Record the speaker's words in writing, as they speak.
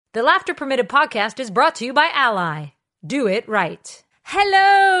The Laughter Permitted podcast is brought to you by Ally. Do it right.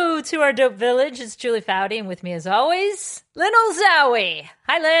 Hello to our dope village. It's Julie Foudy, and with me as always, Lynn Olzawi.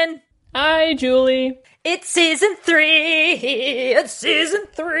 Hi, Lynn. Hi, Julie. It's season 3. It's season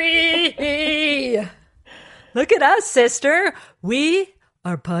 3. Look at us, sister. We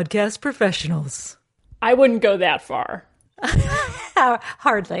are podcast professionals. I wouldn't go that far.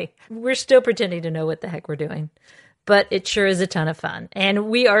 Hardly. We're still pretending to know what the heck we're doing. But it sure is a ton of fun. And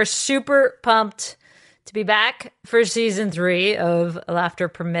we are super pumped to be back for season 3 of Laughter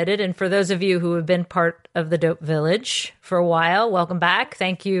Permitted. And for those of you who have been part of the Dope Village for a while, welcome back.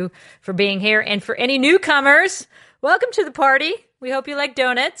 Thank you for being here. And for any newcomers, welcome to the party. We hope you like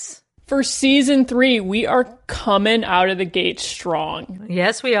donuts. For season 3, we are coming out of the gate strong.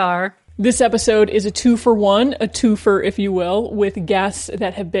 Yes, we are. This episode is a 2-for-1, a twofer, if you will, with guests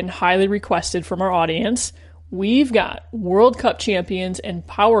that have been highly requested from our audience. We've got World Cup champions and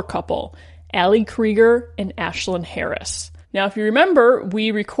power couple, Ali Krieger and Ashlyn Harris. Now, if you remember,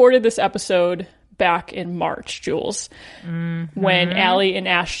 we recorded this episode back in March, Jules, when Ali and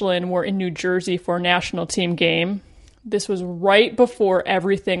Ashlyn were in New Jersey for a national team game. This was right before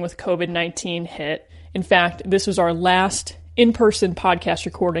everything with COVID-19 hit. In fact, this was our last in-person podcast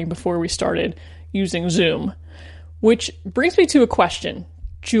recording before we started using Zoom. Which brings me to a question.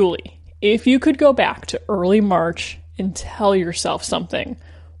 Julie, if you could go back to early March and tell yourself something,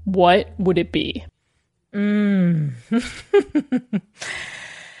 what would it be?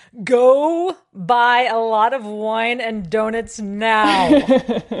 Go buy a lot of wine and donuts now.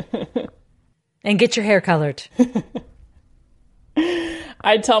 And get your hair colored.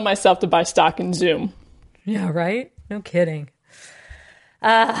 I'd tell myself to buy stock in Zoom. Yeah, right? No kidding.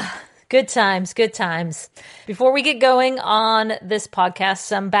 Good times, good times. Before we get going on this podcast,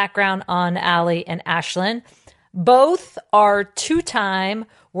 some background on Ali and Ashlyn. Both are 2-time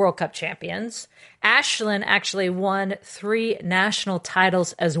World Cup champions. Ashlyn actually won 3 national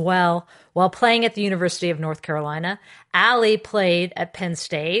titles as well while playing at the University of North Carolina. Ali played at Penn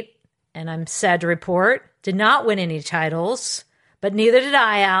State, and I'm sad to report, did not win any titles. But neither did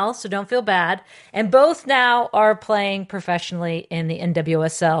I, Al, so don't feel bad. And both now are playing professionally in the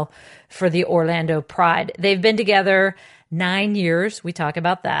NWSL for the Orlando Pride. They've been together 9 years. We talk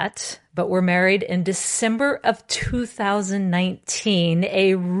about that. But were married in December of 2019.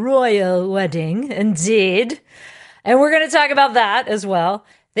 A royal wedding, indeed. And we're going to talk about that as well.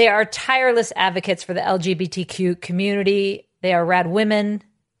 They are tireless advocates for the LGBTQ community. They are rad women.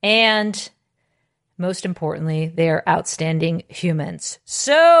 And most importantly, they are outstanding humans.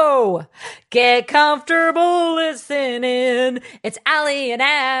 So, get comfortable listening. It's Ali and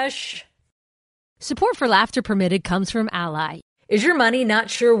Ash. Support for Laughter Permitted comes from Ally. Is your money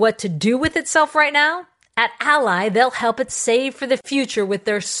not sure what to do with itself right now? At Ally, they'll help it save for the future with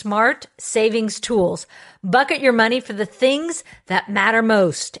their smart savings tools. Bucket your money for the things that matter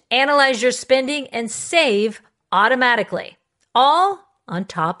most. Analyze your spending and save automatically. All on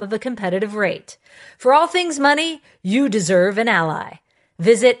top of a competitive rate. For all things money, you deserve an Ally.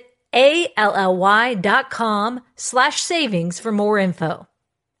 Visit ally.com/savings for more info.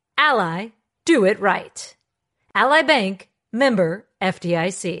 Ally, do it right. Ally Bank, member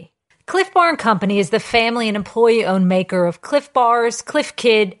FDIC. Cliff Bar & Company is the family and employee-owned maker of Cliff Bars, Cliff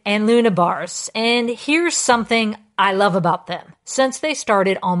Kid, and Luna Bars. And here's something I love about them. Since they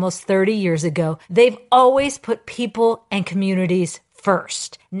started almost 30 years ago, they've always put people and communities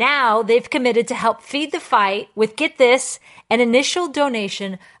first. Now they've committed to help feed the fight with, get this, an initial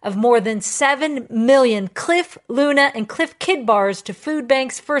donation of more than 7 million Cliff, Luna, and Cliff Kid bars to food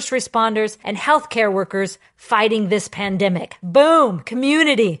banks, first responders, and healthcare workers fighting this pandemic. Boom!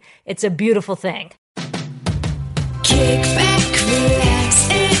 Community. It's a beautiful thing. Kick back, relax,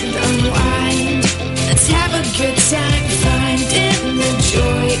 and unwind. Let's have a good time, finding the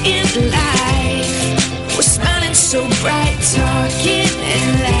joy in life. We're smiling so bright, talking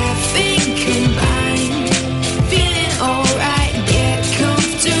and laughing combined. Feeling alright, get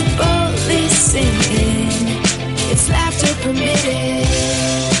comfortable listening. It's Laughter Permitted.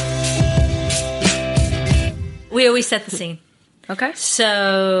 We always set the scene. Okay.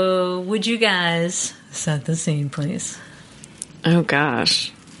 So, would you guys set the scene, please? Oh,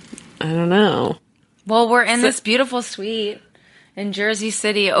 gosh. I don't know. Well, we're in this beautiful suite in Jersey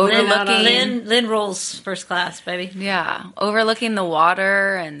City overlooking... Lynn rolls first class, baby. Yeah, overlooking the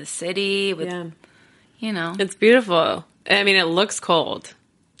water and the city with, you know. It's beautiful. I mean, it looks cold.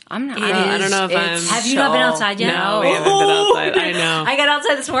 I'm not... I don't know if I'm... Have you not been outside yet? No, we haven't been outside. I know. I got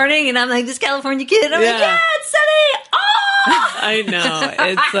outside this morning, and I'm like, this California kid. I'm like, yeah, it's sunny. Oh! I know.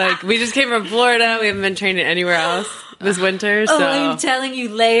 It's like, we just came from Florida. We haven't been training anywhere else this winter. So, I'm telling you,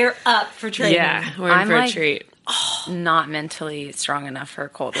 layer up for training. yeah, we're in I'm for a like- treat. Not mentally strong enough for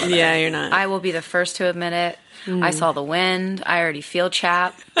cold weather. Yeah, you're not. I will be the first to admit it. I saw the wind. I already feel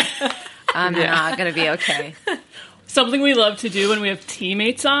chapped. I'm not going to be okay. Something we love to do when we have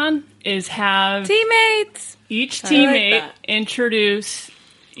teammates on is have Teammates. each like teammate that. introduce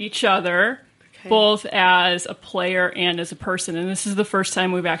each other, both as a player and as a person. And this is the first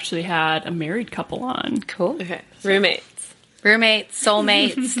time we've actually had a married couple on. Cool. Okay, roommates. Roommates,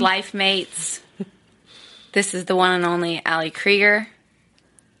 soulmates, life mates. This is the one and only Allie Krieger.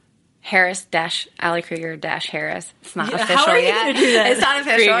 Allie Krieger Harris. It's not official how are you yet. gonna do that? It's not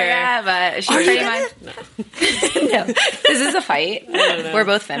official Krieger. yet, but she pretty much. No. This is a fight. We're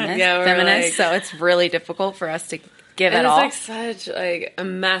both feminists, Yeah, we're feminists, like- so it's really difficult for us to give And it it's all. like such like a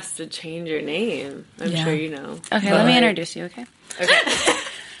mess to change your name. I'm Yeah. sure you know. Okay, But, let me like, introduce you, okay? Okay.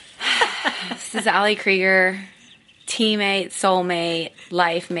 This is Allie Krieger, teammate, soulmate,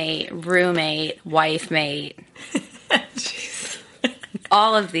 life mate, roommate, wife mate.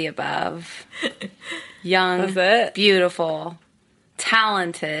 All of the above. Young, That's it? beautiful,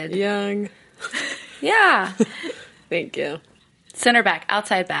 talented. Young. Yeah. Thank you. Center back,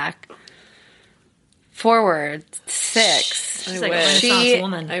 outside back. Forward, 6. She's I like a wish. Renaissance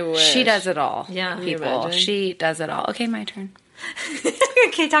woman. I wish. She does it all. Yeah. Can you People. imagine? She does it all. Okay, my turn.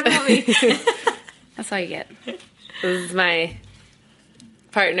 Okay, talk about me. That's all you get. This is my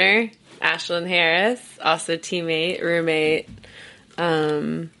partner, Ashlyn Harris, also teammate, roommate,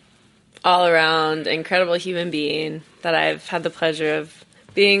 all around incredible human being that I've had the pleasure of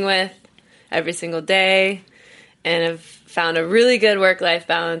being with every single day and have found a really good work-life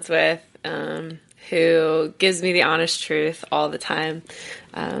balance with, who gives me the honest truth all the time,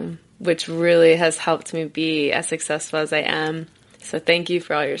 which really has helped me be as successful as I am. So thank you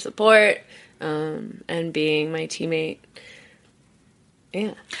for all your support and being my teammate.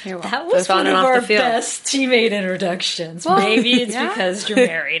 Yeah. You're welcome. That was Both on one and of off the our field. best teammate introductions. Maybe it's yeah. because you're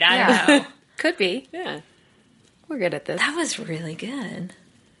married. I don't know. Could be. Yeah. We're good at this. That was really good.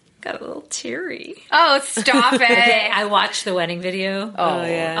 Got a little teary. Oh, stop it. Okay, I watched the wedding video. Oh,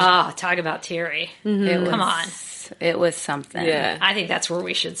 yeah. Ah, talk about teary. Come on. It was something. Yeah. I think that's where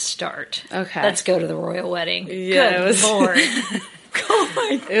we should start. Okay. Let's go to the royal wedding. Yeah, Good it was- Lord. Oh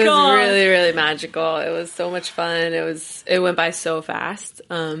my God. It was really, really magical. It was so much fun. It went by so fast.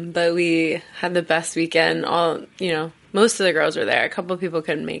 But we had the best weekend. Most of the girls were there. A couple of people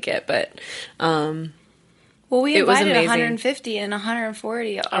couldn't make it, but Well, we It was invited amazing. 150 and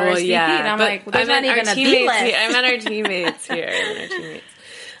 140 RSVP, oh yeah. and I'm but like, well, there's I not meant even our a B teammates list. here. I meant our teammates here. I meant our teammates.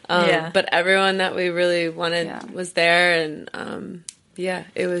 Yeah. But everyone that we really wanted Yeah. was there, and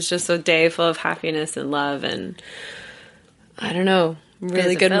it was just a day full of happiness and love, and I don't know,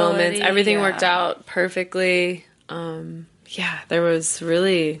 really good moments. Visibility, Everything yeah. worked out perfectly. There was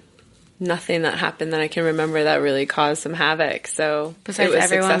really nothing that happened that I can remember that really caused some havoc. So Besides it was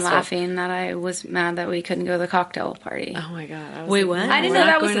everyone successful. laughing that I was mad that we couldn't go to the cocktail party. Oh my god! I was Wait, like, what? no, I didn't we're know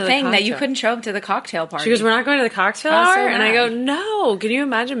not that was going the to thing, that you cocktail. couldn't show up to the cocktail party. She goes, "We're not going to the cocktail I was hour," so and I mad. go, "No! Can you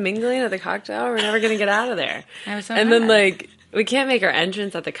imagine mingling at the cocktail hour? We're never going to get out of there." I was so and mad. then like we can't make our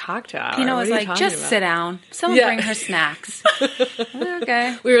entrance at the cocktail hour. Pino What was are you like, talking just about? sit down. Someone Yeah. bring her snacks.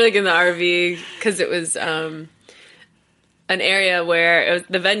 Okay. We were like in the RV because it was an area where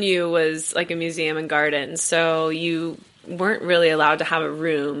the venue was like a museum and garden, so you weren't really allowed to have a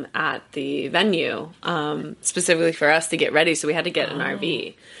room at the venue specifically for us to get ready. So we had to get an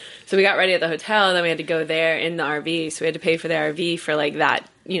RV. So we got ready at the hotel, and then we had to go there in the RV. So we had to pay for the RV for like that,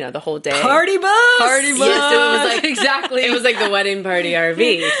 the whole day. Party bus! Yes, so it was like Exactly. it was like the wedding party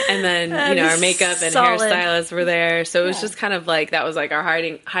RV, and then our is makeup and solid. hairstylists were there, so it was just kind of like that was like our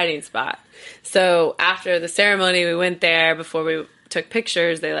hiding spot. So after the ceremony, we went there. Before we took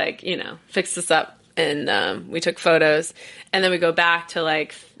pictures, they fixed us up, and we took photos, and then we go back to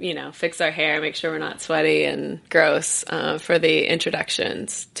fix our hair, make sure we're not sweaty and gross for the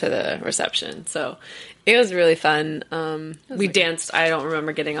introductions to the reception. So it was really fun. We danced. I don't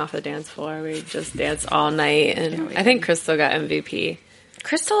remember getting off the dance floor. We just danced all night, and I think Crystal got MVP.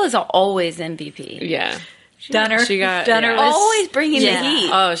 Crystal is always MVP. Yeah. Dunner. She got- Dunner yeah. was Always bringing Yeah. the heat.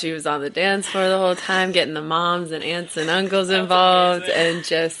 Oh, she was on the dance floor the whole time, getting the moms and aunts and uncles involved, and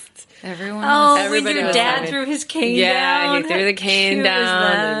just Everyone Oh, was when Everybody your was dad having- threw his cane yeah, down. he threw the cane How cute was down.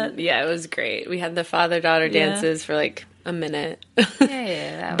 that? And, it was great. We had the father-daughter dances for like a minute.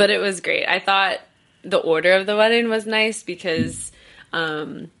 yeah, But it was great. I thought the order of the wedding was nice because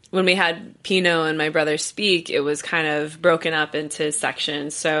when we had Pino and my brother speak, it was kind of broken up into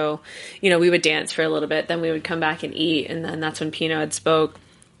sections. So, we would dance for a little bit, then we would come back and eat, and then that's when Pino had spoke.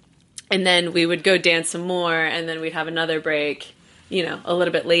 And then we would go dance some more, and then we'd have another break, a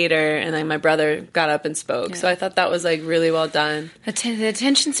little bit later, and then my brother got up and spoke. Yeah. So I thought that was, really well done. The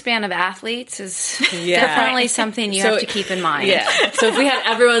attention span of athletes is definitely something you have to keep in mind. Yeah. So if we had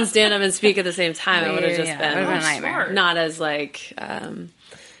everyone stand up and speak at the same time, it would have just been a nightmare. Not as,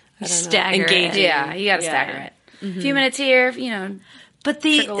 stagger engaging. Yeah, you got to stagger it. Mm-hmm. A few minutes here, But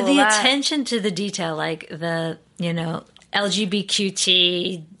the attention to the detail, like the,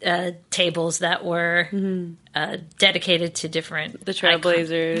 LGBTQ tables that were dedicated to different... The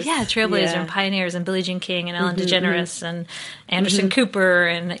Trailblazers. Trailblazers and Pioneers and Billie Jean King and Ellen DeGeneres and Anderson Cooper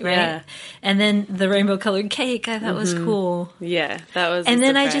and and then the rainbow-colored cake. I thought was cool. Yeah, that was And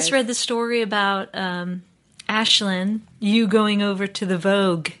then I just read the story about Ashlyn, you going over to the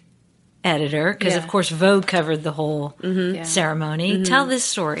Vogue editor, because of course Vogue covered the whole ceremony. Tell this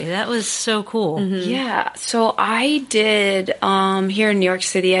story. That was so cool. Yeah. So I did here in New York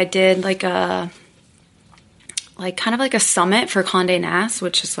City, I did kind of like a summit for Condé Nast,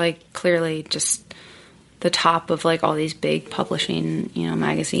 which is clearly just the top of all these big publishing,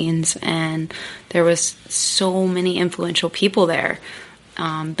 magazines, and there was so many influential people there.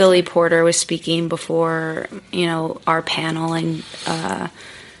 Billy Porter was speaking before, our panel, and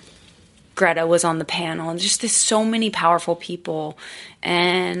Greta was on the panel, and just there's so many powerful people,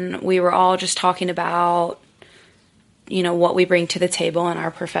 and we were all just talking about, what we bring to the table in our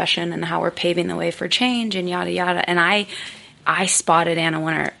profession and how we're paving the way for change and yada yada. And I spotted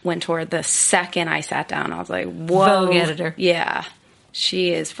Anna Wintour the second I sat down. I was like, whoa. Vogue editor. Yeah.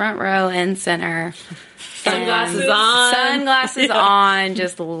 She is front row and center. Sunglasses on,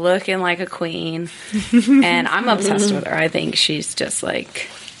 just looking like a queen. And I'm obsessed with her. I think she's just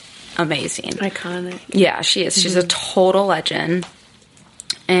amazing. Iconic. Yeah, she is. She's a total legend.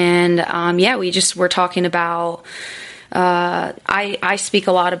 And we're talking about, I speak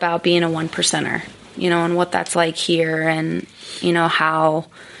a lot about being a 1%er, and what that's like here, and, how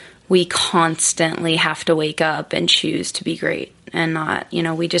we constantly have to wake up and choose to be great, and not,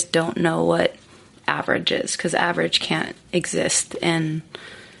 we just don't know what average is, because average can't exist in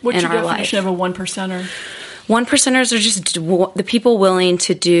What's your our definition life. of a 1%er? 1%ers are just the people willing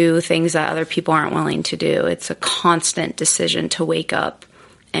to do things that other people aren't willing to do. It's a constant decision to wake up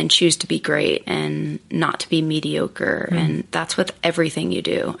and choose to be great and not to be mediocre. And that's with everything you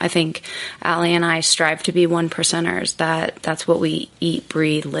do. I think Allie and I strive to be 1%ers. That's what we eat,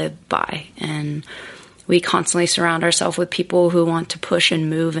 breathe, live by. And we constantly surround ourselves with people who want to push and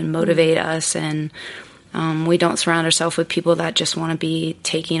move and motivate us. And we don't surround ourselves with people that just want to be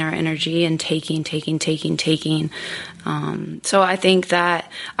taking our energy and taking. So I think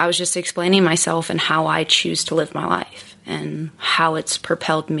that I was just explaining myself and how I choose to live my life and how it's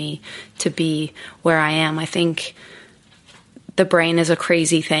propelled me to be where I am. I think the brain is a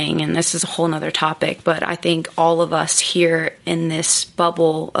crazy thing, and this is a whole nother topic, but I think all of us here in this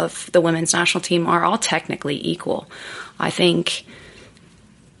bubble of the women's national team are all technically equal. I think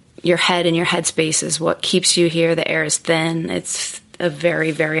your head and your headspace is what keeps you here. The air is thin. It's a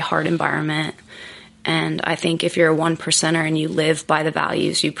very, very hard environment. And I think if you're a 1%er and you live by the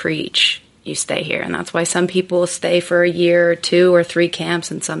values you preach, you stay here. And that's why some people stay for a year or 2 or 3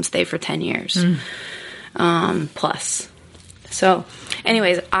 camps, and some stay for 10 years plus. So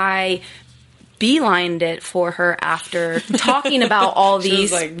anyways, I beelined it for her after talking about all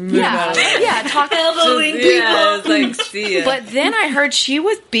these. Talking elbowing people. See ya. But then I heard she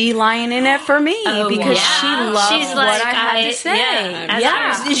was beelining it for me because she loved what I had to say.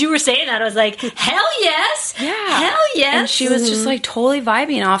 As you were saying that, I was like, hell yes. Yeah. Hell yes. And she was just totally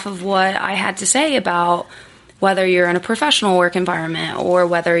vibing off of what I had to say about whether you're in a professional work environment or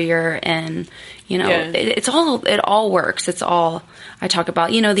whether you're in, it all works. It's all, I talk about,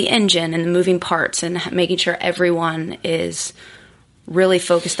 the engine and the moving parts and making sure everyone is really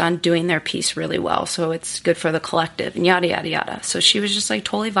focused on doing their piece really well. So it's good for the collective and yada, yada, yada. So she was just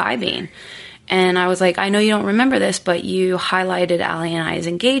totally vibing. And I was like, I know you don't remember this, but you highlighted Allie and I's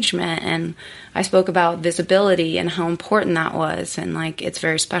engagement. And I spoke about visibility and how important that was. And it's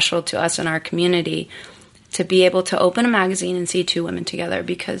very special to us in our community to be able to open a magazine and see 2 women together.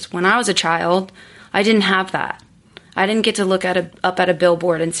 Because when I was a child, I didn't have that. I didn't get to look up at a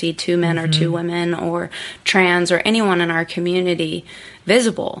billboard and see 2 men or 2 women or trans or anyone in our community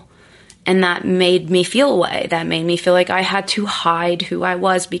visible. And that made me feel a way. That made me feel like I had to hide who I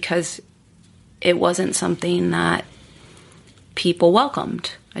was because it wasn't something that people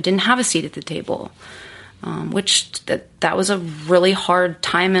welcomed. I didn't have a seat at the table. which that was a really hard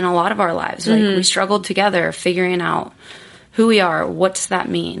time in a lot of our lives. Like we struggled together figuring out who we are. What does that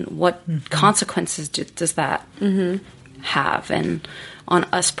mean? What consequences does that have? And on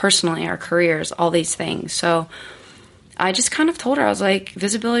us personally, our careers, all these things. So I just kind of told her, I was like,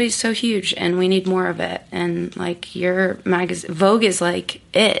 visibility is so huge and we need more of it. And like your magazine, Vogue is like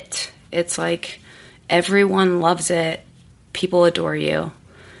it. It's like everyone loves it. People adore you.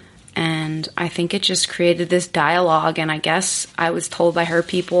 And I think it just created this dialogue. And I guess I was told by her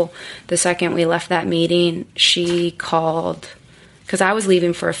people the second we left that meeting, she called, because I was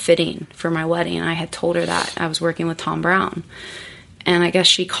leaving for a fitting for my wedding. And I had told her that I was working with Thom Browne. And I guess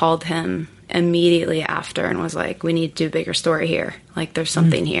she called him immediately after and was like, we need to do a bigger story here. Like, there's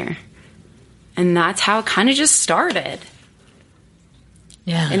something here. And that's how it kind of just started.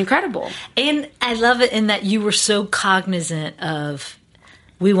 Yeah. Incredible. And I love it in that you were so cognizant of,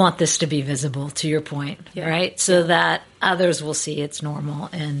 we want this to be visible, to your point, right? So that others will see it's normal.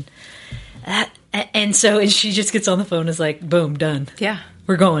 And she just gets on the phone and is like, boom, done. Yeah.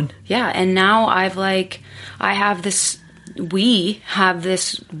 We're going. Yeah. And now we have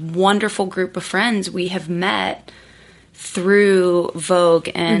this wonderful group of friends we have met through Vogue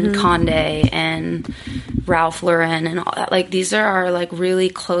and Condé and Ralph Lauren and all that. Like, these are our like really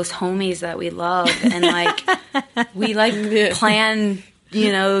close homies that we love. And like, we like plan,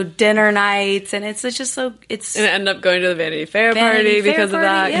 dinner nights, and it's just so and end up going to the Vanity Fair party because of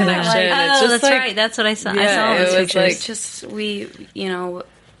that connection. It's just that's right. That's what I saw. Yeah, I saw it was like just we,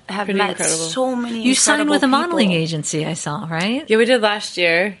 have pretty met incredible. so many. You signed with a modeling people. agency, I saw, right? Yeah, we did last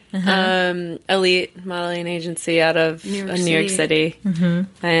year. Elite modeling agency out of New York City.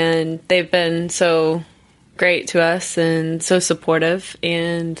 And they've been so great to us and so supportive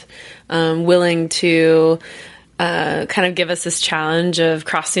and willing to kind of give us this challenge of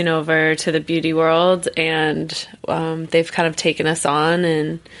crossing over to the beauty world. And they've kind of taken us on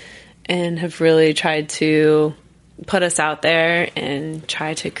and have really tried to put us out there and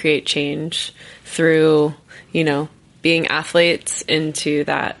try to create change through, being athletes into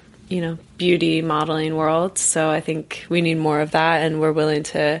that, beauty modeling world. So I think we need more of that, and we're willing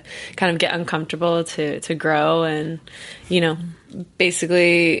to kind of get uncomfortable to grow and,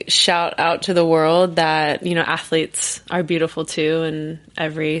 basically shout out to the world that, athletes are beautiful too in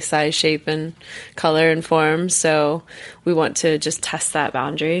every size, shape, and color and form. So we want to just test that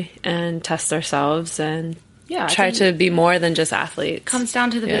boundary and test ourselves and try to be more than just athletes. Comes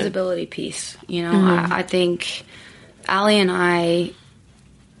down to the visibility piece. I think Allie and I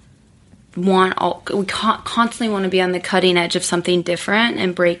we constantly want to be on the cutting edge of something different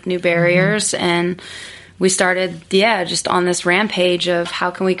and break new barriers. And we started, just on this rampage of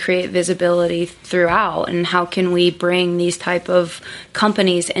how can we create visibility throughout, and how can we bring these type of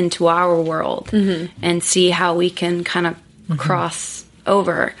companies into our world and see how we can kind of cross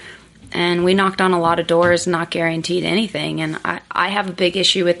over. And we knocked on a lot of doors, not guaranteed anything. And I have a big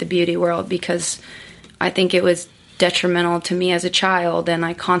issue with the beauty world because I think it was detrimental to me as a child. And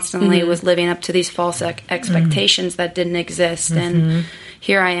I constantly was living up to these false expectations that didn't exist. And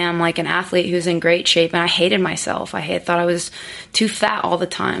here I am, like an athlete who's in great shape. And I hated myself. I thought I was too fat all the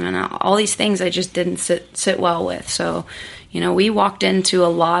time. And all these things I just didn't sit well with. So, we walked into a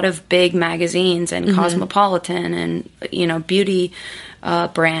lot of big magazines and Cosmopolitan and, beauty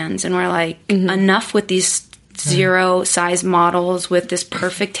brands, and we're like, enough with these zero size models with this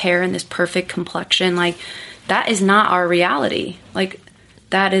perfect hair and this perfect complexion. Like, that is not our reality. Like,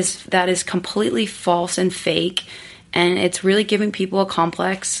 that is completely false and fake, and it's really giving people a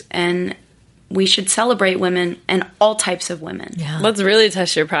complex. And we should celebrate women and all types of women. Yeah. Let's really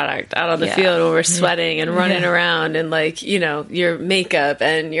test your product out on the field when we're sweating and running around, and like, your makeup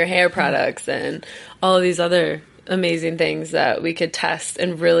and your hair products and all of these other amazing things that we could test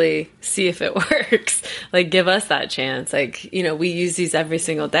and really see if it works. Like, give us that chance. Like, we use these every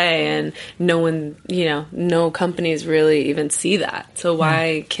single day, and no one, no companies really even see that. So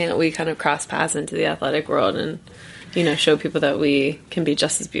why can't we kind of cross paths into the athletic world and, show people that we can be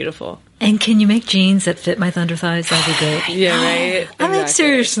just as beautiful? And can you make jeans that fit my thunder thighs? That'd be great. Yeah, right? I mean,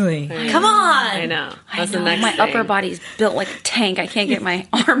 seriously. Come on. I know. That's I know. the next My thing. upper body's built like a tank. I can't get my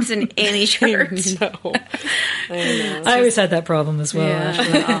arms in any shirts. No. I know. I always had that problem as well.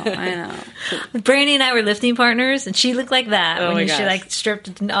 Ashley. I know. Brandy and I were lifting partners, and she looked like that Oh my when she gosh. like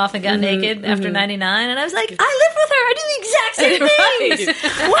stripped off and got naked after 99. And I was like, I live with her. I do the exact same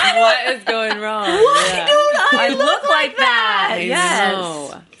things. What is going wrong? Why don't I look like that? I Yes.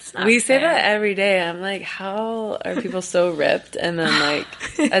 know. We say that every day. I'm like, how are people so ripped? And then, like,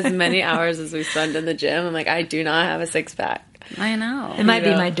 as many hours as we spend in the gym, I'm like, I do not have a six pack. I know. It might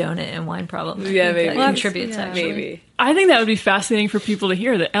be my donut and wine problem. Yeah, maybe. That contributes, actually. Maybe. I think that would be fascinating for people to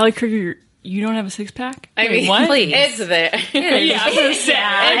hear that Allie Krieger, you don't have a six-pack? I mean, what? Please. It's there. Yeah, I was gonna say,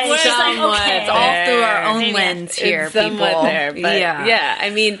 like, It's just like, somewhat okay. It's all through our own lens here, It's somewhat people. there, but yeah. I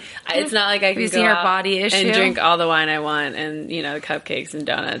mean, it's not like I can you go seen our out body issue? and drink all the wine I want and, cupcakes and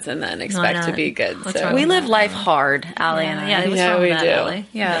donuts and then expect to not? be good. What's So. wrong We with live that? life hard, Allie and I. Yeah, what's Yeah, wrong with we that, do. Ellie?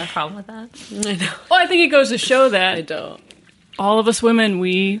 Yeah. You got a problem with that? I know. Well, I think it goes to show I that don't. all of us women,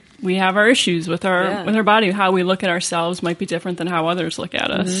 we have our issues with our body. How we look at ourselves might be different than how others look at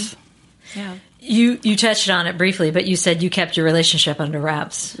us. Yeah. You touched on it briefly, but you said you kept your relationship under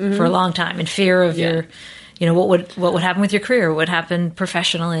wraps for a long time in fear of your, what would happen with your career, what would happen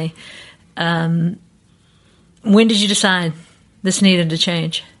professionally. When did you decide this needed to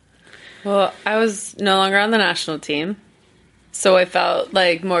change? Well, I was no longer on the national team, so I felt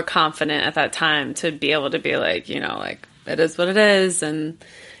like more confident at that time to be able to be like, it is what it is, and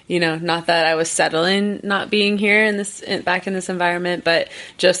not that I was settling not being here back in this environment, but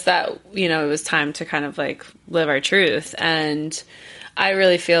just that it was time to kind of like live our truth. And I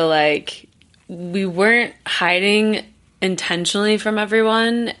really feel like we weren't hiding intentionally from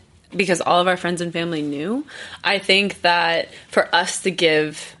everyone because all of our friends and family knew. I think that for us to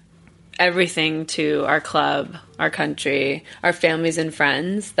give everything to our club, our country, our families and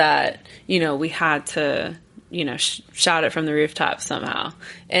friends, that, we had to, shout it from the rooftops somehow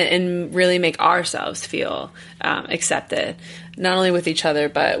and really make ourselves feel accepted, not only with each other,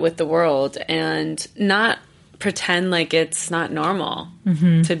 but with the world, and not pretend like it's not normal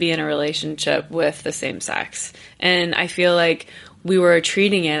to be in a relationship with the same sex. And I feel like we were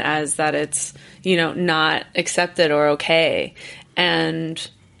treating it as that it's, not accepted or okay. And,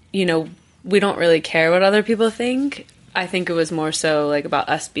 we don't really care what other people think. I think it was more so like about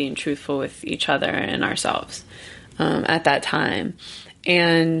us being truthful with each other and ourselves at that time.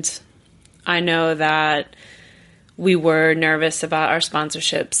 And I know that we were nervous about our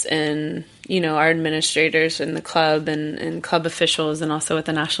sponsorships and, our administrators in the club and club officials and also with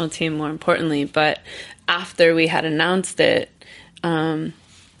the national team, more importantly. But after we had announced it, our,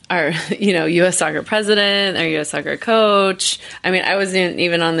 U.S. soccer president, our U.S. soccer coach, I wasn't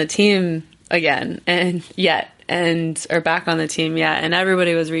even on the team again or back on the team yet, and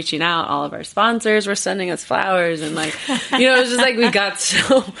everybody was reaching out. All of our sponsors were sending us flowers, and it was just like we got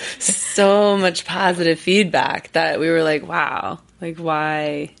so much positive feedback that we were like, wow, like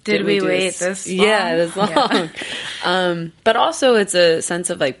why Did we do wait this long? Yeah, this long. Yeah. But also it's a sense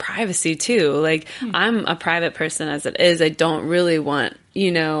of like privacy too. Like I'm a private person as it is. I don't really want,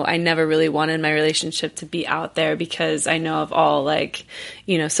 I never really wanted my relationship to be out there because I know of all like,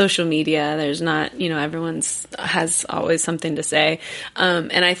 social media. There's not, everyone's has always something to say.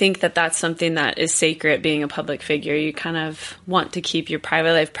 And I think that that's something that is sacred, being a public figure. You kind of want to keep your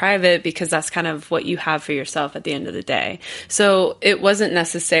private life private because that's kind of what you have for yourself at the end of the day. So it wasn't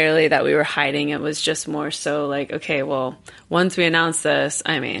necessarily that we were hiding. It was just more so like, okay, well, once we announce this,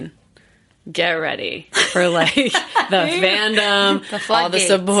 get ready for like the fandom, all the floodgates.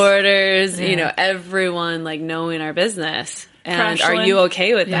 Supporters, everyone like knowing our business. And Crashland. are you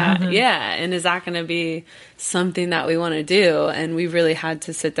okay with that? Yeah. And is that going to be something that we want to do? And we really had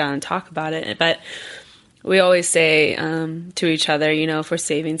to sit down and talk about it. But we always say to each other, if we're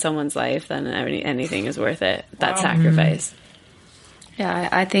saving someone's life, then anything is worth it. That sacrifice. Yeah,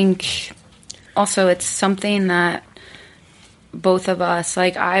 I think also it's something that both of us,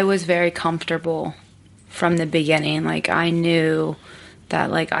 like I was very comfortable from the beginning. Like I knew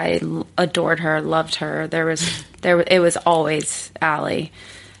that like I adored her, loved her. It was always Allie.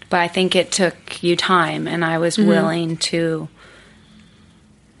 But I think it took you time, and I was willing to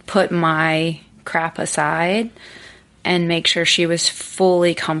put my crap aside and make sure she was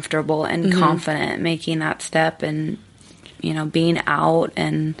fully comfortable and confident making that step and, being out.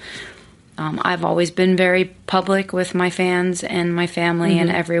 And I've always been very public with my fans and my family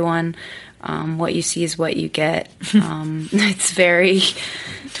and everyone. What you see is what you get. It's very,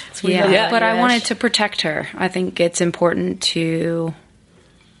 but I wanted to protect her. I think it's important to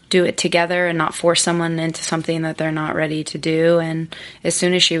do it together and not force someone into something that they're not ready to do. And as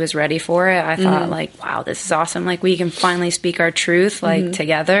soon as she was ready for it, I thought like, wow, this is awesome. Like we can finally speak our truth, like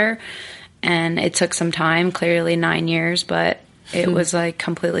together. And it took some time, clearly 9 years, but it was like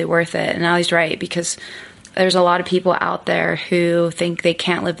completely worth it. And Allie's right, because there's a lot of people out there who think they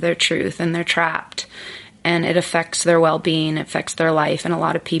can't live their truth and they're trapped. And it affects their well-being, it affects their life. And a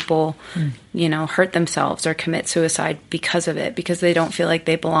lot of people, hurt themselves or commit suicide because of it, because they don't feel like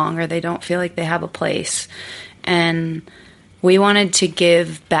they belong or they don't feel like they have a place. And we wanted to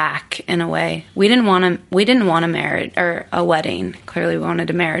give back in a way. We didn't want a marriage or a wedding. Clearly we wanted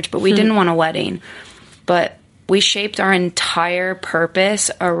a marriage, but we didn't want a wedding. But we shaped our entire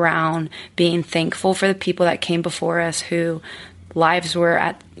purpose around being thankful for the people that came before us, who lives were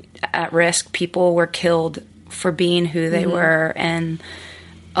at risk. People were killed for being who they were, and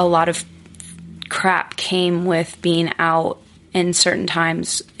a lot of crap came with being out in certain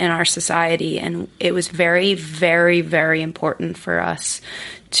times in our society, and it was very, very, very important for us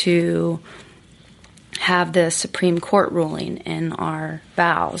to have the Supreme Court ruling in our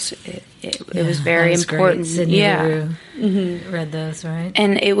vows. It was very important. Sydney LaRue read those, right?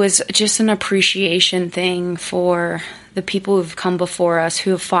 And it was just an appreciation thing for the people who've come before us,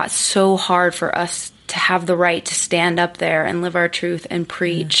 who have fought so hard for us to have the right to stand up there and live our truth and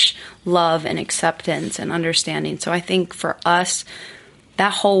preach love and acceptance and understanding. So I think for us,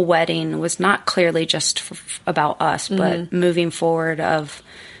 that whole wedding was not clearly just about us, but moving forward of,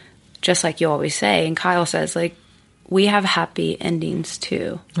 just like you always say, and Kyle says, like, we have happy endings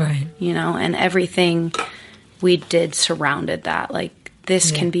too. Right. You know, and everything we did surrounded that. Like,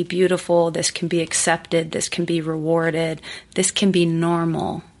 this can be beautiful, this can be accepted, this can be rewarded, this can be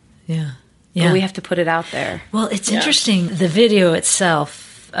normal. Yeah. But we have to put it out there. Well, it's interesting. The video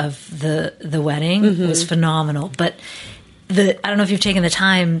itself of the wedding was phenomenal, but I don't know if you've taken the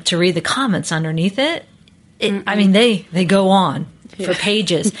time to read the comments underneath it. I mean, they go on for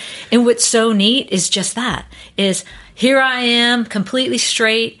pages. And what's so neat is just that, is here I am completely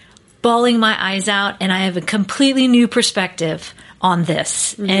straight, bawling my eyes out, and I have a completely new perspective on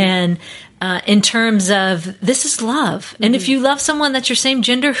this. And in terms of, this is love. And if you love someone that's your same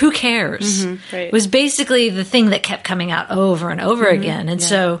gender, who cares? It was basically the thing that kept coming out over and over again. And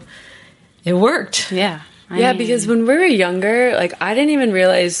so it worked. Yeah. I mean, because when we were younger, like, I didn't even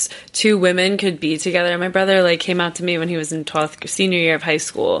realize two women could be together. My brother, like, came out to me when he was in 12th senior year of high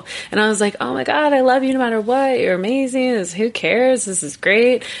school, and I was like, oh my God, I love you no matter what. You're amazing. Who cares? This is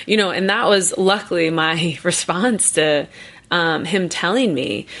great. You know, and that was luckily my response to him telling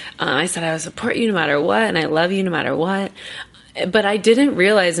me. I said, I will support you no matter what, and I love you no matter what. But I didn't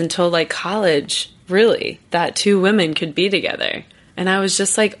realize until, like, college, really, that two women could be together. And I was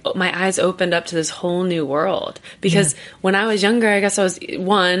just like, my eyes opened up to this whole new world. Because when I was younger, I guess I was,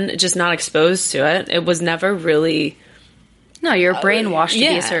 just not exposed to it. It was never really... No, you're brainwashed to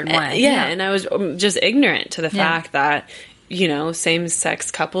be a certain way. And I was just ignorant to the fact that, you know,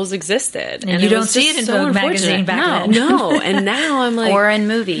 same-sex couples existed. And you don't see it in Vogue magazine back then. No, and now I'm like... Or in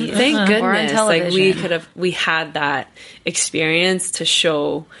movies. Thank goodness. Or on television. Like, we had that experience to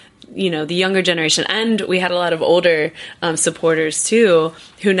show... you know, the younger generation, and we had a lot of older supporters too,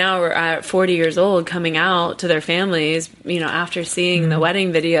 who now are at 40 years old, coming out to their families, you know, after seeing the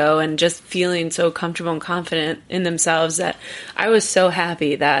wedding video and just feeling so comfortable and confident in themselves, that I was so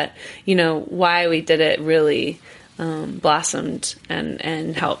happy that, you know, why we did it really blossomed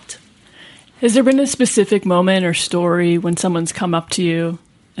and helped. Has there been a specific moment or story when someone's come up to you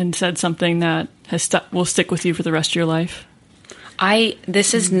and said something that will stick with you for the rest of your life?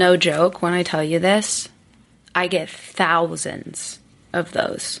 This is no joke when I tell you this. I get thousands of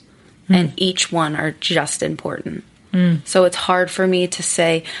those, and each one are just important. So it's hard for me to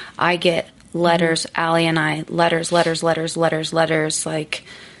say. I get letters, Allie and I, letters, like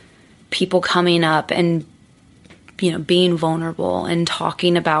people coming up and, you know, being vulnerable and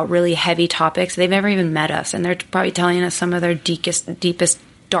talking about really heavy topics. They've never even met us, and they're probably telling us some of their deepest,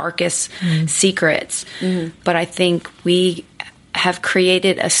 darkest secrets. But I think we have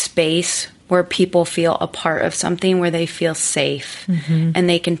created a space where people feel a part of something, where they feel safe and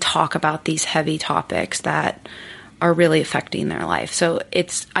they can talk about these heavy topics that are really affecting their life. So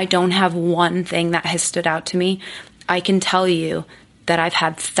I don't have one thing that has stood out to me. I can tell you that I've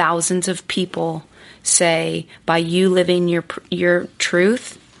had thousands of people say, by you living your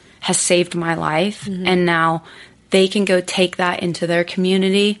truth has saved my life. And now they can go take that into their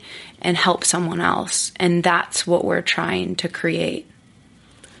community and help someone else. And that's what we're trying to create.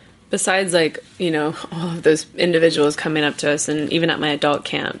 Besides, like, you know, all of those individuals coming up to us, and even at my adult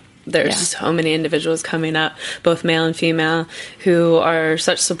camp, there's so many individuals coming up, both male and female, who are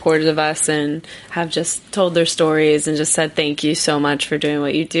such supporters of us and have just told their stories and just said, thank you so much for doing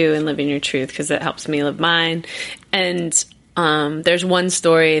what you do and living your truth, because it helps me live mine. And there's one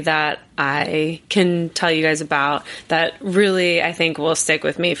story that I can tell you guys about that really, I think, will stick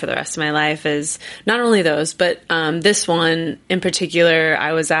with me for the rest of my life. Is not only those, but this one in particular.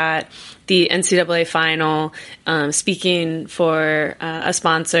 I was at the NCAA final, speaking for a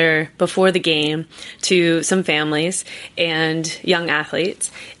sponsor before the game to some families and young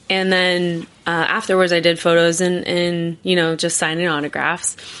athletes. And then afterwards, I did photos and just signing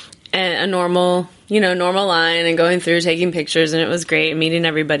autographs. And a normal line and going through taking pictures, and it was great meeting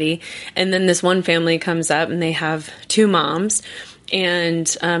everybody. And then this one family comes up and they have 2 moms and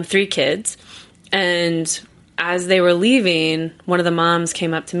 3 kids. And as they were leaving, one of the moms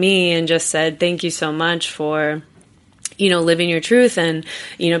came up to me and just said, "Thank you so much for living your truth and,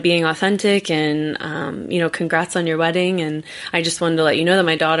 being authentic and, congrats on your wedding. And I just wanted to let you know that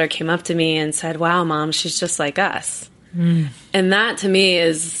my daughter came up to me and said, 'Wow, Mom, she's just like us.'" And that to me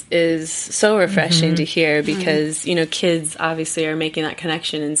is so refreshing to hear because, kids obviously are making that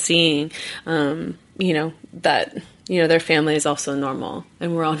connection and seeing, that, their family is also normal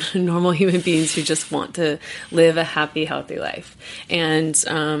and we're all normal human beings who just want to live a happy, healthy life and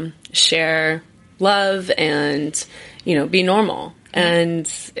share love and, be normal.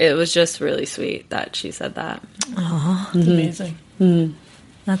 And it was just really sweet that she said that. Oh, Amazing.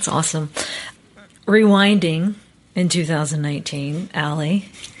 That's awesome. Rewinding in 2019, Allie,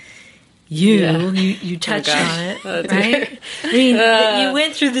 you touched on it, right? I mean, you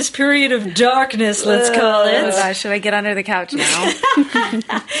went through this period of darkness, let's call it. Should I get under the couch now?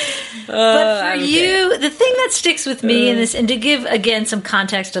 But for you, the thing that sticks with me in this, and to give, again, some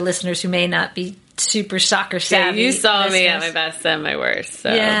context to listeners who may not be super soccer savvy. You saw me at my best and my worst.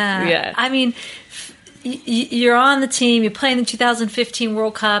 So, yeah. I mean, you're on the team, you're playing the 2015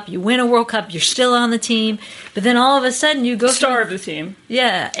 World Cup, you win a World Cup, you're still on the team, but then all of a sudden you go Star of the team.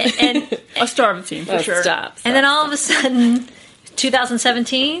 Yeah. And a star of the team, for sure. Stop. And then all of a sudden,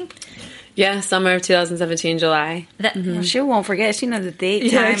 2017? Yeah, summer of 2017, July. She won't forget. She knows the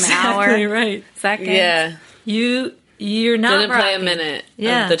date, time, hour, right. second. Yeah. You're not Didn't play a minute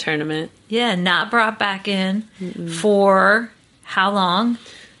of the tournament. Yeah, not brought back in for how long?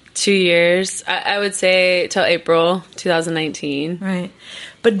 2 years. I would say till April 2019. Right.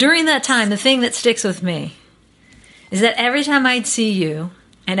 But during that time, the thing that sticks with me is that every time I'd see you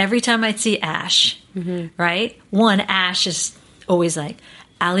and every time I'd see Ash, right? One, Ash is always like,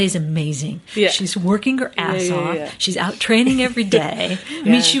 Allie's amazing. Yeah. She's working her ass off. Yeah. She's out training every day. I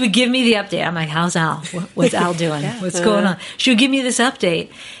mean, she would give me the update. I'm like, how's Al? What's Al doing? What's going on? She would give me this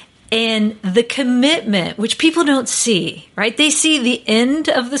update. And the commitment, which people don't see, right? They see the end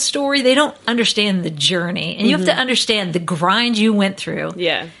of the story. They don't understand the journey. And you have to understand the grind you went through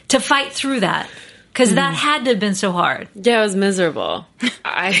to fight through that. Because that had to have been so hard. Yeah, it was miserable.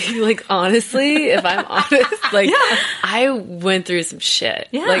 I, honestly, if I'm honest, I went through some shit.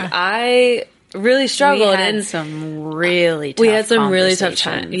 Yeah. I really struggled. We had some really tough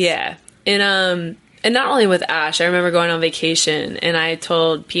times. Yeah. And not only with Ash, I remember going on vacation and I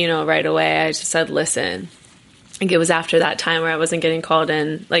told Pino right away, I just said, listen, I think it was after that time where I wasn't getting called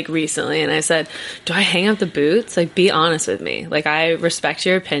in recently. And I said, do I hang up the boots? Be honest with me. I respect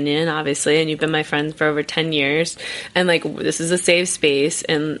your opinion, obviously. And you've been my friend for over 10 years. And this is a safe space.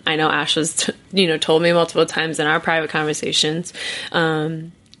 And I know Ash was, told me multiple times in our private conversations.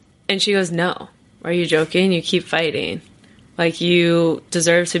 And she goes, no, are you joking? You keep fighting. You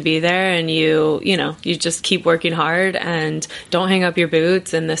deserve to be there and you just keep working hard and don't hang up your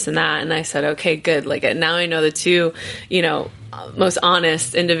boots and this and that. And I said, okay, good. Now I know the two, most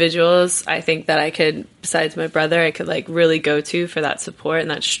honest individuals I think that I could, besides my brother, I could really go to for that support and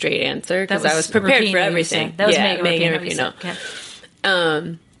that straight answer because I was prepared for everything. That was Megan Rapinoe.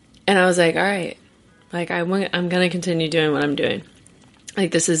 And I was like, all right, I'm going to continue doing what I'm doing.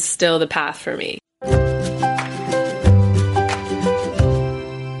 This is still the path for me.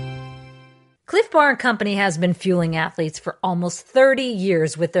 Cliff Bar & Company has been fueling athletes for almost 30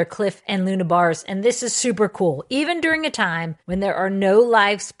 years with their Cliff and Luna bars, and this is super cool. Even during a time when there are no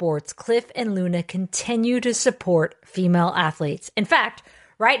live sports, Cliff and Luna continue to support female athletes. In fact,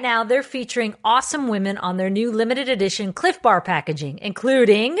 right now they're featuring awesome women on their new limited edition Cliff Bar packaging,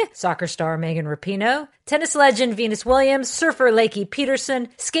 including soccer star Megan Rapinoe, tennis legend Venus Williams, surfer Lakey Peterson,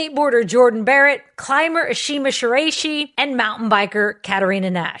 skateboarder Jordan Barrett, climber Ashima Shiraishi, and mountain biker Katarina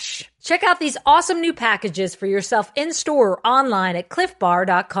Nash. Check out these awesome new packages for yourself in-store or online at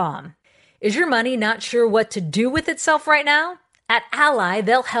cliffbar.com. Is your money not sure what to do with itself right now? At Ally,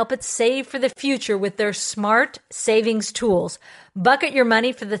 they'll help it save for the future with their smart savings tools. Bucket your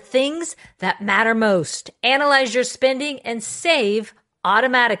money for the things that matter most. Analyze your spending and save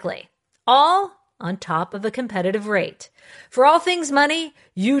automatically. All on top of a competitive rate. For all things money,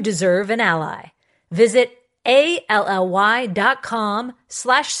 you deserve an Ally. Visit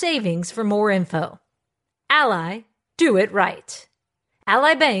ALLY.com/savings for more info. Ally, do it right.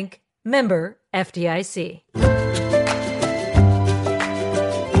 Ally Bank, member FDIC.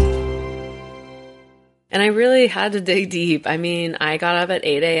 And I really had to dig deep. I mean, I got up at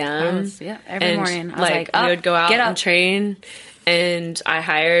 8 a.m. Every morning. I was we would go out and train. And I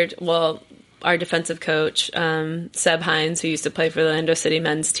hired, our defensive coach, Seb Hines, who used to play for the Orlando City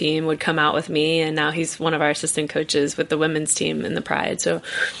men's team, would come out with me. And now he's one of our assistant coaches with the women's team in the Pride. So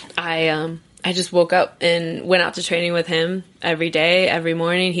I just woke up and went out to training with him every day, every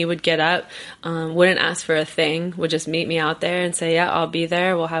morning. He would get up, wouldn't ask for a thing, would just meet me out there and say, yeah, I'll be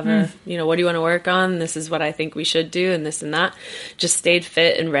there. We'll have what do you want to work on? This is what I think we should do, and this and that. Just stayed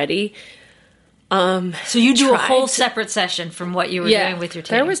fit and ready. So you do a whole separate session from what you were doing with your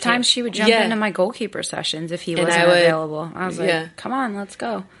team. There was times she would jump into my goalkeeper sessions if he wasn't available. I was like, come on, let's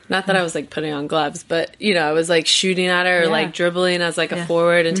go. Not that I was putting on gloves, but I was shooting at her or dribbling as a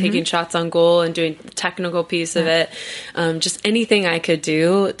forward and taking shots on goal and doing the technical piece of it. Just anything I could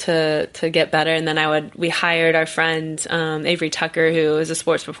do to get better. And then we hired our friend Avery Tucker, who is a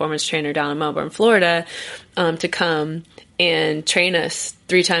sports performance trainer down in Melbourne, Florida, to come and train us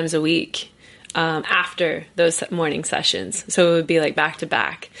 3 times a week. After those morning sessions. So it would be back to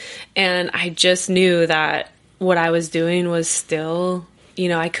back. And I just knew that what I was doing was still,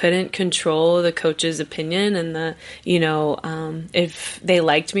 I couldn't control the coach's opinion and if they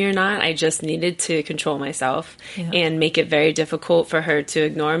liked me or not. I just needed to control myself and make it very difficult for her to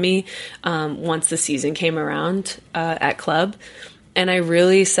ignore me once the season came around at club. And I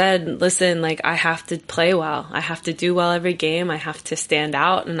really said, listen, I have to play well. I have to do well every game. I have to stand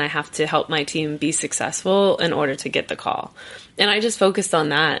out, and I have to help my team be successful in order to get the call. And I just focused on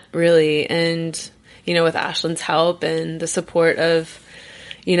that, really. And, with Ashlyn's help and the support of,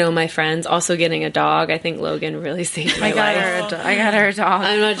 my friends, also getting a dog, I think Logan really saved my life. I got her a dog.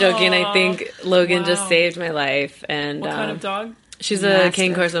 I'm not joking. I think Logan just saved my life. And what kind of dog? She's a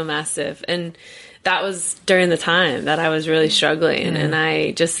Cane Corso Mastiff. And that was during the time that I was really struggling, and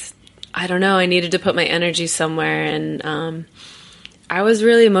I don't know, I needed to put my energy somewhere, and I was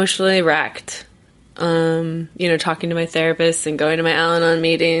really emotionally wrecked. Talking to my therapist and going to my Al-Anon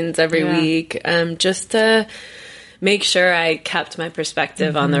meetings every week, just to make sure I kept my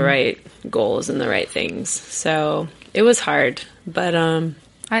perspective on the right goals and the right things. So it was hard, but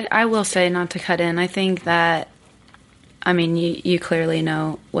I will say, not to cut in, I think that, you clearly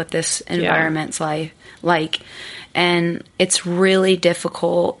know what this environment's like, and it's really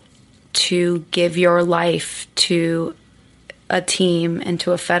difficult to give your life to a team and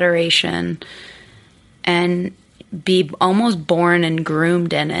to a federation and be almost born and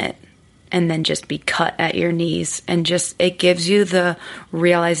groomed in it, and then just be cut at your knees. And it gives you the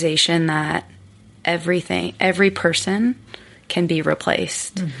realization that every person can be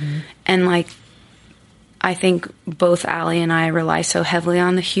replaced. And I think both Allie and I rely so heavily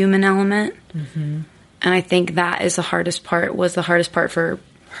on the human element. And I think that is the hardest part for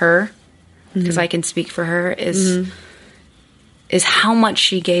her, because I can speak for her, is how much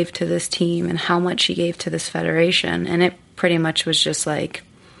she gave to this team and how much she gave to this federation. And it pretty much was just that's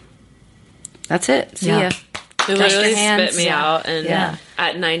it. See ya. It literally spit me out and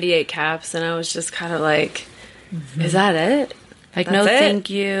at 98 caps, and I was just kind of is that it? No, thank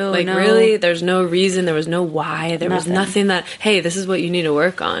you. No. Really, there's no reason. There was no why. There was nothing that, hey, this is what you need to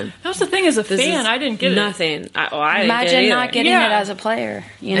work on. That's the thing, as a fan, I didn't get nothing. I Imagine not getting it as a player.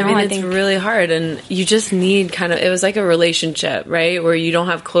 I think it's really hard, and you just need it was like a relationship, right? Where you don't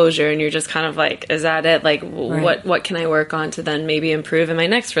have closure, and you're just kind of is that it? What can I work on to then maybe improve in my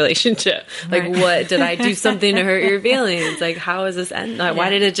next relationship? What did I do something to hurt your feelings? How is this end? Why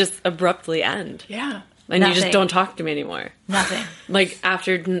did it just abruptly end? Yeah. And Nothing. You just don't talk to me anymore. Nothing.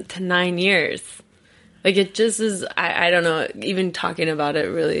 After 9 years. It just is, I don't know, even talking about it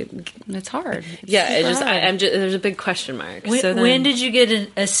really. It's hard. Hard. There's a big question mark. When did you get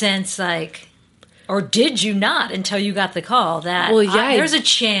a sense or did you not until you got the call that there's a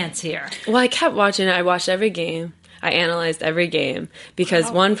chance here? Well, I kept watching it. I watched every game. I analyzed every game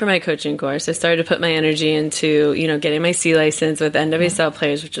because one, for my coaching course, I started to put my energy into, getting my C license with NWSL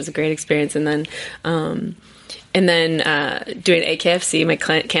players, which was a great experience. And then doing AKFC, my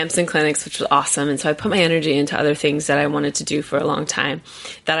camps and clinics, which was awesome. And so I put my energy into other things that I wanted to do for a long time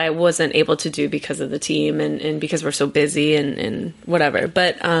that I wasn't able to do because of the team and because we're so busy and whatever.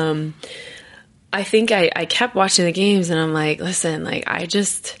 But, I think I kept watching the games, and I'm listen,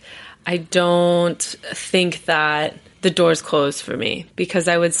 I don't think that the doors closed for me, because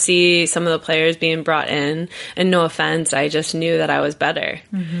I would see some of the players being brought in, and no offense, I just knew that I was better.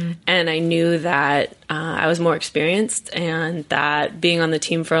 And I knew that I was more experienced, and that being on the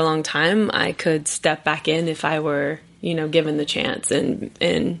team for a long time, I could step back in if I were, you know, given the chance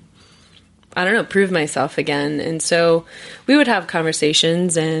and I don't know, prove myself again. And so we would have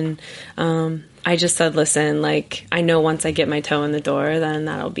conversations, and I just said, listen, like, I know once I get my toe in the door, then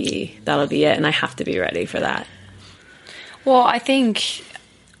that'll be it. And I have to be ready for that. Well, I think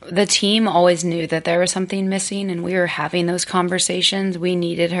the team always knew that there was something missing, and we were having those conversations. We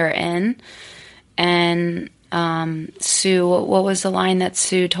needed her in. And Sue, what was the line that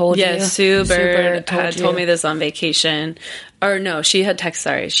Sue told you? Yeah, Sue Bird had told me this on vacation. Or no, she had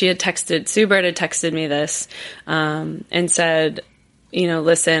texted, Sue Bird had texted me this and said, you know,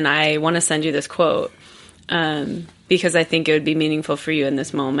 listen, I want to send you this quote because I think it would be meaningful for you in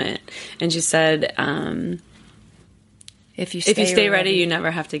this moment. And she said, if you stay ready, you never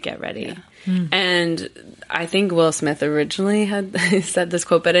have to get ready. Yeah. And I think Will Smith originally had said this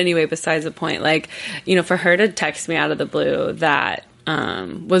quote, but anyway, besides the point, like, you know, for her to text me out of the blue, that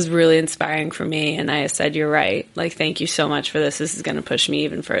was really inspiring for me. And I said, you're right. Like, thank you so much for this. This is going to push me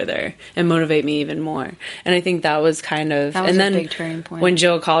even further and motivate me even more. And I think that was kind of, that was a big turning point. When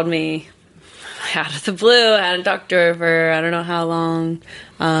Jill called me out of the blue, I hadn't talked to her for I don't know how long,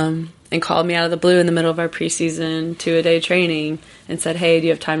 and called me out of the blue in the middle of our preseason 2-a-day training and said, hey, do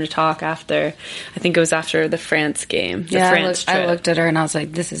you have time to talk after? I think it was after the France game. I looked at her and I was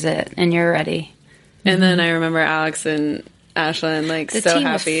like, this is it. And you're ready. And then I remember Alex and Ashlyn, like, so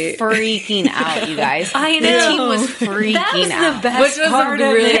happy. The team was freaking out, you guys. I know. The team was freaking that was out. The best Which was part a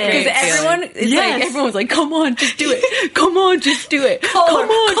really of it. great Everyone, everyone was like, come on, just do it. Come on, just do it. Call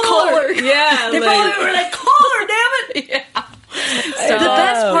her. Yeah. They probably were like, call her, damn it. Yeah. So the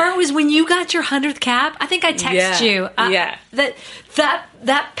best part was when you got your 100th cap. I think I texted you.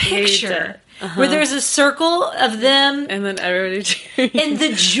 That picture where there's a circle of them, and then everybody cheering. And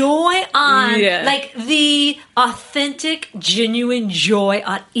the joy on, like the authentic, genuine joy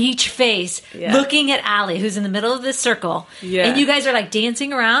on each face, looking at Allie, who's in the middle of this circle, and you guys are like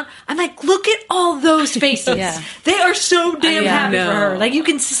dancing around. I'm like, look at all those faces. They are so damn happy for her. Like you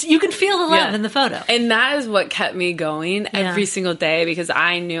can feel the love in the photo, and that is what kept me going every single day, because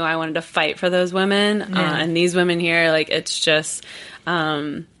I knew I wanted to fight for those women and these women here. Like, it's just.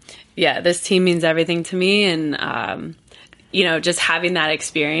 This team means everything to me, and you know, just having that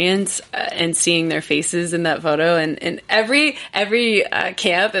experience and seeing their faces in that photo, and every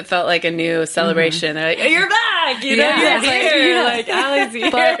camp, it felt like a new celebration. They're like, oh, "You're back!" You know, you're here. Like, Allie's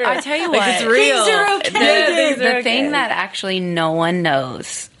here. But I tell you what, it's real. Things are okay. The thing that actually no one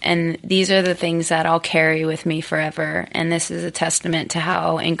knows, and these are the things that I'll carry with me forever, and this is a testament to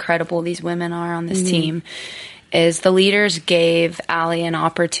how incredible these women are on this team. Is the leaders gave Allie an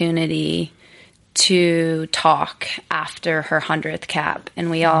opportunity to talk after her 100th cap.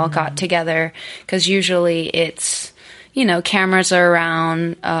 And we all got together, because usually it's, you know, cameras are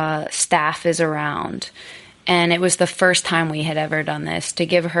around, staff is around. And it was the first time we had ever done this, to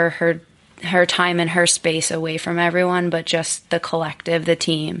give her time and her space away from everyone, but just the collective, the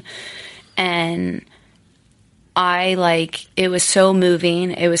team. And it was so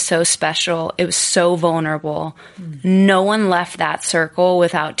moving. It was so special. It was so vulnerable. No one left that circle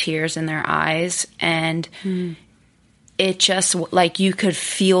without tears in their eyes. And it just, like, you could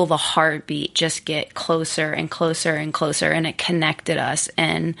feel the heartbeat just get closer and closer and closer. And it connected us.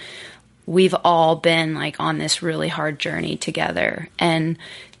 And we've all been, like, on this really hard journey together. And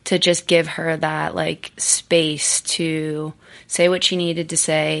to just give her that, like, space to say what she needed to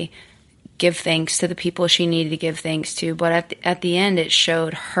say, give thanks to the people she needed to give thanks to, but at the end, it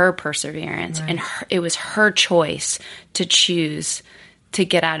showed her perseverance, and it was her choice to choose to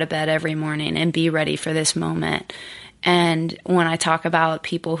get out of bed every morning and be ready for this moment. And when I talk about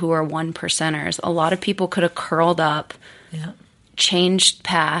people who are 1%ers, a lot of people could have curled up, changed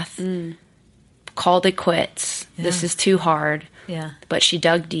path, called it quits. This is too hard. But she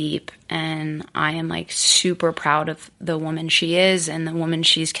dug deep, and I am, like, super proud of the woman she is and the woman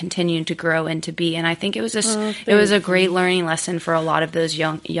she's continued to grow and to be. And I think it was a great learning lesson for a lot of those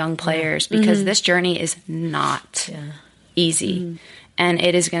young players, because this journey is not easy. And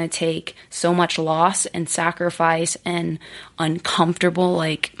it is going to take so much loss and sacrifice and uncomfortable,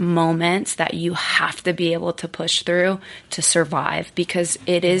 like, moments that you have to be able to push through to survive, because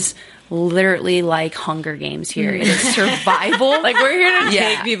it is literally like Hunger Games here. It is survival. Like, we're here to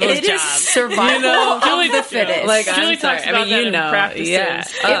take people's it jobs. is survival of the fittest. Like, Julie I'm sorry. talks about that in practices. Yeah.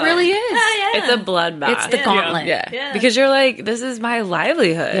 It really is. It's a bloodbath. It's the gauntlet. Yeah. Because you're like, this is my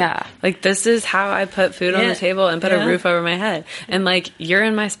livelihood. Yeah. Like, this is how I put food on the table and put a roof over my head. And, like, you're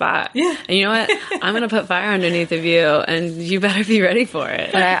in my spot. Yeah. And you know what? I'm going to put fire underneath of you, and you better be ready for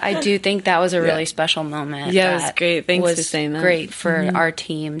it. But I do think that was a really special moment. Yeah, it was great. Thanks was for saying that. Great for our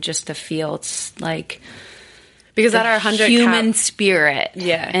team just to feel like because at our 100 human spirit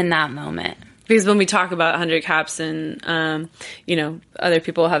Yeah. in that moment. Because when we talk about 100 caps and, you know, other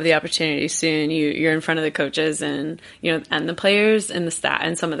people have the opportunity soon, you're in front of the coaches and, you know, and the players and the staff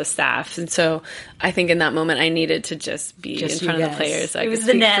and some of the staff. And so I think in that moment I needed to just be in front of the players. So I It was could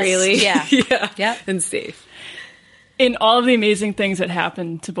the speak nest. freely. Yeah. yeah. And safe. In all of the amazing things that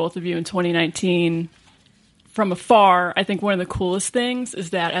happened to both of you in 2019, from afar, I think one of the coolest things is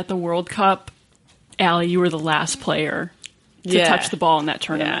that at the World Cup, Allie, you were the last player to touch the ball in that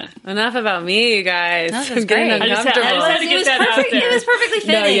tournament. Yeah. Enough about me, you guys. No, that's I'm getting great. I just had uncomfortable. to get that out there. It was perfectly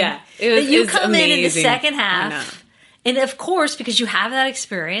fitting. No, yeah. It was, that you it's come in the amazing. second I know. half, and of course, because you have that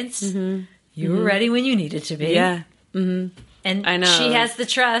experience, you were ready when you needed to be. Yeah. And I know. she has the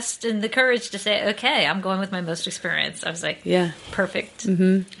trust and the courage to say, okay, I'm going with my most experience. I was like, Yeah. perfect.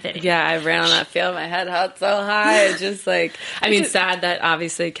 Fitting. Yeah, I ran on that field. My head held so high. It's just like, I mean, sad that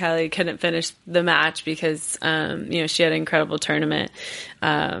obviously Kelly couldn't finish the match because, you know, she had an incredible tournament.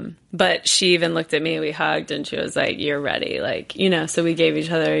 But she even looked at me, we hugged, and she was like, you're ready. Like, you know, so we gave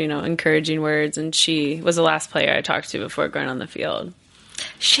each other, you know, encouraging words. And she was the last player I talked to before going on the field.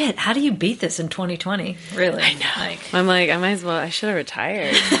 Shit, how do you beat this in 2020? Really? I know. Like, I'm like, I should have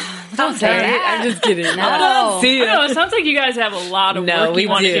retired. Don't say that. I'm just kidding. No. See ya. No, it sounds like you guys have a lot of work you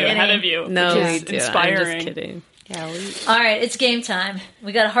want to do ahead of you. No, which we is do. inspiring. I'm just kidding. Yeah, all right, it's game time.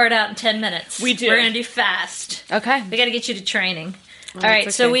 We got a heart out in 10 minutes. We do. We're going to do fast. okay. We got to get you to training. All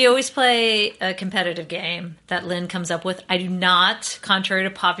right, so okay. we always play a competitive game that Lynn comes up with. I do not, contrary to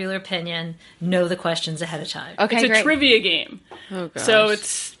popular opinion, know the questions ahead of time. Okay, It's a great. trivia game. Oh, gosh. So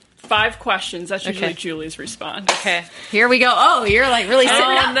it's 5 questions. That's usually Okay. Julie's response. Okay. Here we go. Oh, you're like really sitting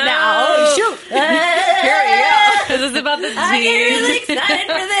up no. now. Oh, shoot. Here we go. This is about the I get team. really excited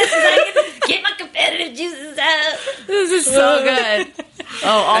for this. And I get to get my competitive juices out. This is so good. Oh,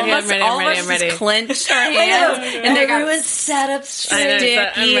 all Okay, of us, I'm ready. just clenched our hands. And they got Everyone's set up I know, straight. so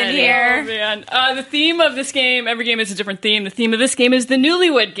I'm sticky in ready. Oh, here. man. The theme of this game, every game is a different theme. The theme of this game is the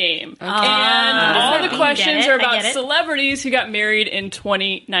Newlywed Game. And all the I questions get it, are I about get it. celebrities who got married in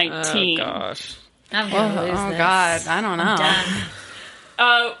 2019. Oh, gosh. I'm going to lose Oh, this. God. I don't know. Done.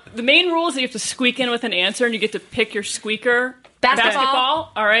 The main rule is that you have to squeak in with an answer, and you get to pick your squeaker.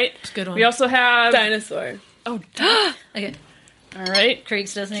 Basketball. All right. good one. We also have... Dinosaur. Okay, All right.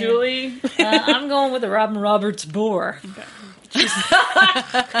 Creeks doesn't hear. Julie. I'm going with the Robin Roberts boar.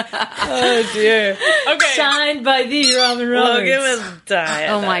 Oh, dear. Okay. Signed by the Robin Roberts. Logan was dying.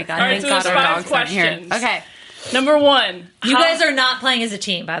 Oh, my God. All right, Thank so God there's our 5 dog's not here. questions. Okay. Number 1. You guys are not playing as a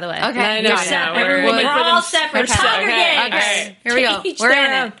team, by the way. Okay. I know. Got it. Separate. Everyone We're for all them- separate. Okay. Hunger Okay. Games. Okay. Here we go. Each We're their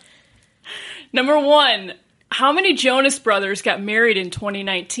in own. it. Number 1. How many Jonas Brothers got married in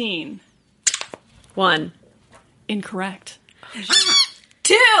 2019? 1. Incorrect. 2. There's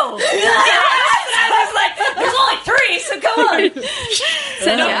only 3, so come on.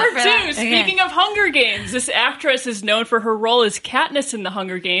 So number Yeah, for 2, that. speaking of Hunger Games, this actress is known for her role as Katniss in the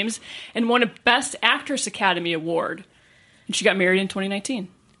Hunger Games and won a Best Actress Academy Award. And she got married in 2019.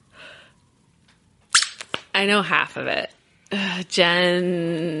 I know half of it.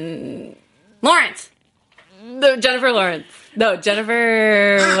 Lawrence. No, Jennifer Lawrence. No,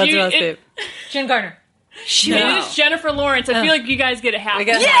 Jennifer. What's her last name? Jen Gardner. It is Jennifer Lawrence. I feel like you guys get a half. We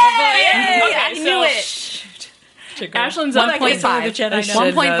got Yay! I Okay, knew so it. Ashlyn's up. 1.5. Jen, I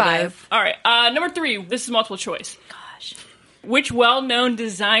know. 1.5. All right, number 3. This is multiple choice. Gosh. Which well-known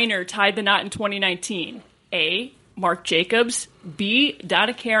designer tied the knot in 2019? A. Marc Jacobs, B.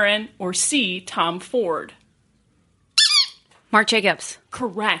 Donna Karan, or C. Tom Ford? Marc Jacobs.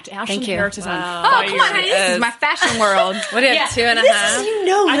 Correct. Ashlyn Thank you. Harris is on Oh, fire. come on, honey. This is my fashion world. What do you have? 2.5? You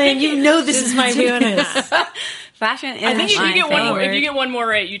know, Lynn. You know this is my weakness. Fashion is I think if my you get one more, if favorite. you get one more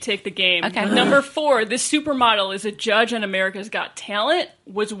right, you take the game. Okay. Number 4, this supermodel is a judge on America's Got Talent,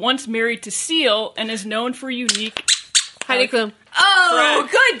 was once married to Seal, and is known for unique. Heidi Klum. Oh,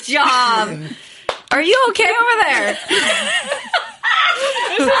 good job. Are you okay over there?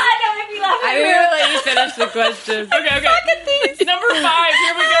 I didn't even let you finish the question. Okay. Number 5,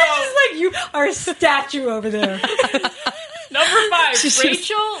 here we go. like you are a statue over there. Number 5,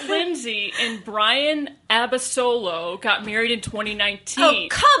 Rachel Lindsay and Brian Abasolo got married in 2019. Oh,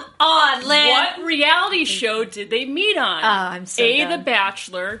 come on, Lynn. What reality show did they meet on? Oh, I'm so A, done. The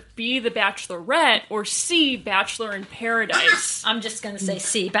Bachelor, B, The Bachelorette, or C, Bachelor in Paradise? I'm just going to say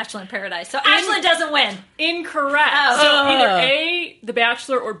C, Bachelor in Paradise. So Ashlyn doesn't win. Incorrect. Oh. So either A, The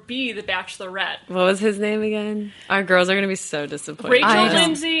Bachelor, or B, The Bachelorette. What was his name again? Our girls are going to be so disappointed. Rachel I know.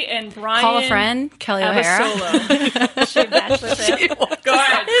 Lindsay and Brian Call a friend, Kelly O'Hara. Abasolo. She Bachelor fan. Go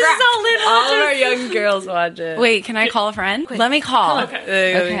ahead. This is all Lynn All of watches. our young girls watch it. Wait, can I call a friend? Let me call.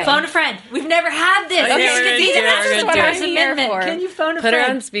 Okay. Phone a friend. We've never had this. Okay, we're gonna These do it, are we're gonna what do I'm it. here Amendment. for. Can you phone a Put her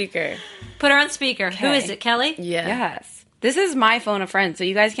friend? on speaker. Put her on speaker. Who Okay. is it, Kelly? Yeah. Yes. This is my phone a friend, so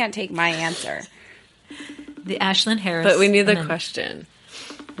you guys can't take my answer. The Ashlyn Harris. But we need the Amendment. question.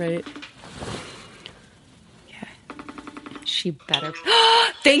 Right? She better.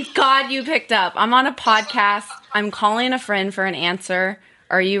 Thank God you picked up. I'm on a podcast. I'm calling a friend for an answer.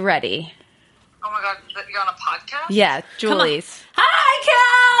 Are you ready? Oh my god, you're on a podcast? Yeah, Julie's.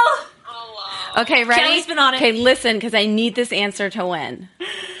 Hi, Cal. Hello. Okay, ready? Kelly's been on it. Okay, listen, because I need this answer to win.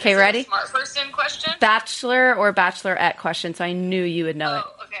 Okay, ready? Smart person question? Bachelor or bachelorette question, so I knew you would know it.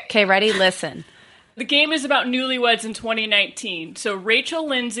 Oh, okay. Okay, ready? Listen. The game is about newlyweds in 2019. So Rachel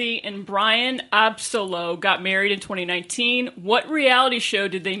Lindsay and Brian Abasolo got married in 2019. What reality show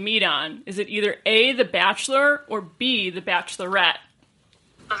did they meet on? Is it either A, The Bachelor, or B, The Bachelorette?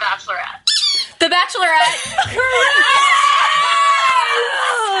 The Bachelorette. The Bachelorette.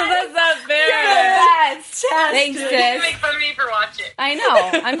 Oh, that's not fair. Best. Thanks, You sis. make fun of me for watching. I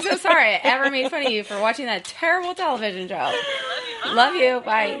know. I'm so sorry I ever made fun of you for watching that terrible television show. Love you.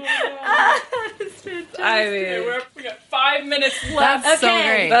 Bye. I mean, We got 5 minutes left. That's so Okay.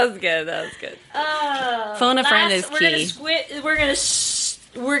 great. that was good. That was good. Phone a friend is We're gonna key.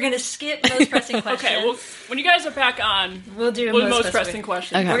 we're gonna skip most pressing questions. Okay, well, when you guys are back on, we'll do we'll do most most pressing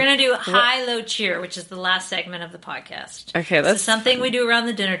questions. Okay. We're gonna do high, low, cheer, which is the last segment of the podcast. Okay, This that's is something we do around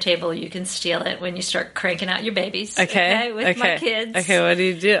the dinner table. You can steal it when you start cranking out your babies. okay. with my kids. Okay, what do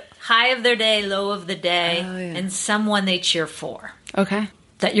you do? High of their day, low of the day, Oh, yeah. and someone they cheer for Okay.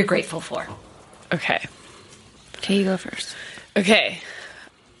 that you're grateful for. Okay. Okay, you go first. Okay.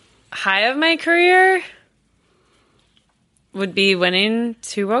 High of my career would be winning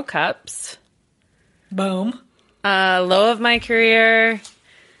 2 World Cups. Boom. Low of my career,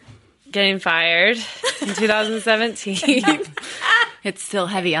 getting fired in 2017. It's still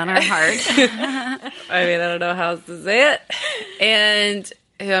heavy on our heart. I mean, I don't know how else to say it. And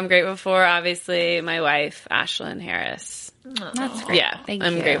who I'm grateful for, obviously, my wife, Ashlyn Harris. That's great. Yeah, Thank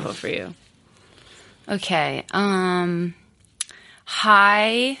I'm you. grateful for you. Okay.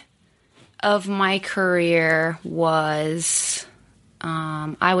 High of my career was,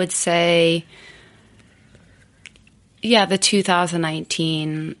 I would say, the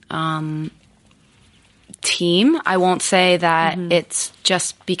 2019 team. I won't say that it's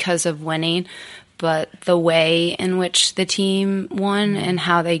just because of winning, but the way in which the team won and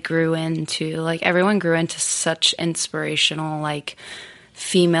how they grew into, like, everyone grew into such inspirational, like,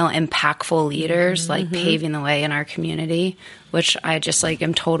 female impactful leaders, like paving the way in our community, which I just like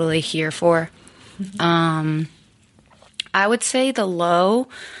am totally here for. I would say the low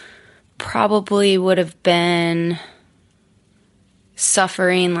probably would have been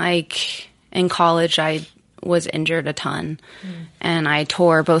suffering. Like in college, I was injured a ton and I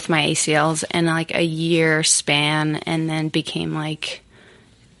tore both my ACLs in like a year span and then became like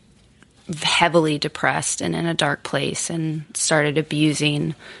heavily depressed and in a dark place and started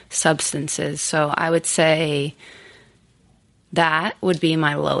abusing substances. So I would say that would be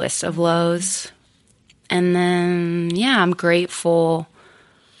my lowest of lows. And then, I'm grateful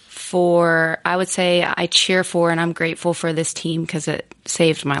for, I would say I cheer for and I'm grateful for this team because it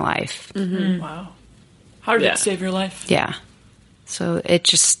saved my life. Wow. How did Yeah. it save your life? Yeah. So it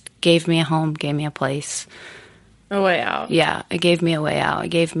just gave me a home, gave me a place. A way out. Yeah, it gave me a way out. It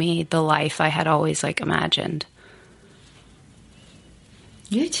gave me the life I had always like imagined.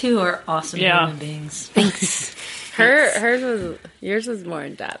 You two are awesome Yeah. human beings. Thanks. Yours was more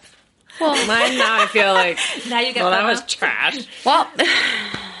in depth. Well, mine now I feel like, Now you got well, that FOMO? was trash. Well,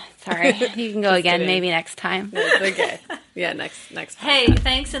 sorry. You can go again kidding. maybe next time. It's okay. Yeah, next time. Hey,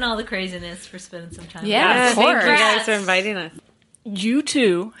 thanks and all the craziness for spending some time. Yeah. with us. Of Thank course. you guys for inviting us. You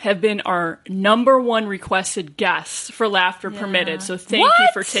two have been our #1 requested guests for Laughter Permitted, so thank you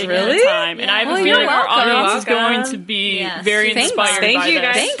for taking Really? the time. And I have a Oh, feeling you're our welcome. audience is You're going welcome. to be Yes. very Thanks. inspired Thank by you this.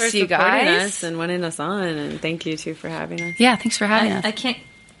 guys Thanks, for you supporting guys. us and wanting us on, and thank you too for having us. Yeah, thanks for having us.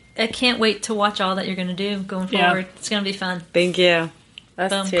 I can't wait to watch all that you're going to do going Yeah. forward. It's going to be fun. Thank you.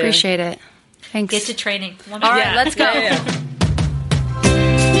 Us Boom. too. Appreciate it. Thanks. Get to training. All right, let's go. Yeah.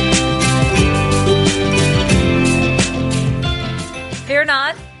 Fear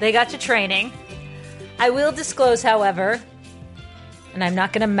not, they got you training. I will disclose, however, and I'm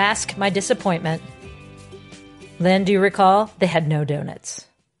not going to mask my disappointment. Lynn, do you recall? They had no donuts.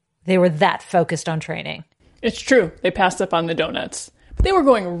 They were that focused on training. It's true. They passed up on the donuts. But they were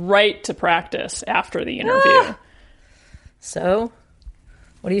going right to practice after the interview. So,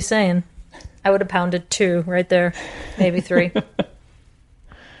 what are you saying? I would have pounded 2 right there. Maybe 3. All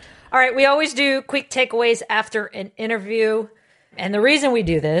right, we always do quick takeaways after an interview. And the reason we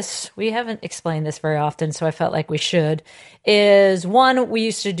do this, we haven't explained this very often, so I felt like we should, is one, we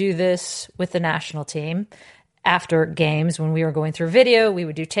used to do this with the national team. After games, when we were going through video, we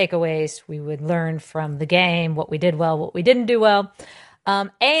would do takeaways. We would learn from the game, what we did well, what we didn't do well.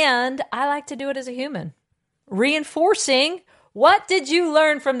 And I like to do it as a human. Reinforcing, what did you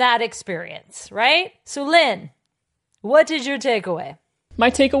learn from that experience, right? So Lynn, what did you take away? My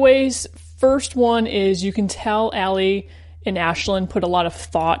takeaways, first one is you can tell Allie and Ashlyn put a lot of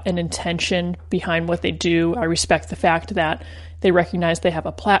thought and intention behind what they do. I respect the fact that they recognize they have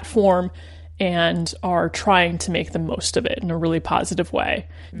a platform and are trying to make the most of it in a really positive way.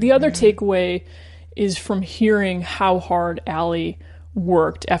 The other takeaway is from hearing how hard Allie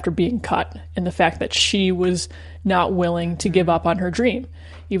worked after being cut and the fact that she was not willing to give up on her dream.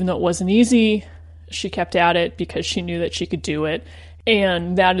 Even though it wasn't easy, she kept at it because she knew that she could do it.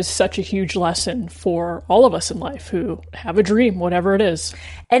 And that is such a huge lesson for all of us in life who have a dream, whatever it is.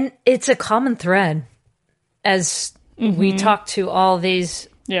 And it's a common thread as we talk to all these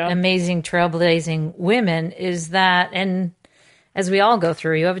amazing trailblazing women, is that, and as we all go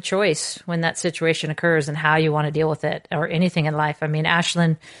through, you have a choice when that situation occurs and how you want to deal with it, or anything in life. I mean,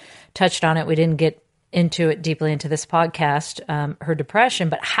 Ashlyn touched on it. We didn't get into it deeply into this podcast, her depression,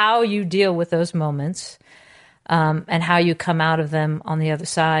 but how you deal with those moments and how you come out of them on the other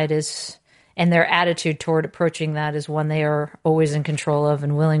side is, and their attitude toward approaching that is one they are always in control of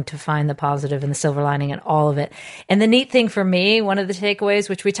and willing to find the positive and the silver lining in all of it. And the neat thing for me, one of the takeaways,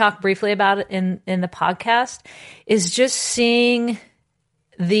 which we talked briefly about in the podcast, is just seeing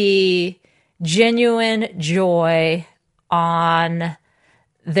the genuine joy on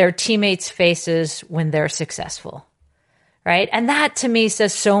their teammates' faces when they're successful, right? And that to me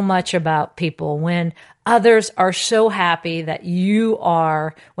says so much about people when others are so happy that you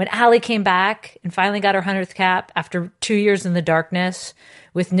are. When Allie came back and finally got her 100th cap after 2 years in the darkness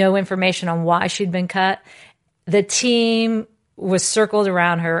with no information on why she'd been cut, the team was circled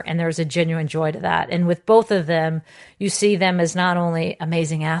around her and there was a genuine joy to that. And with both of them, you see them as not only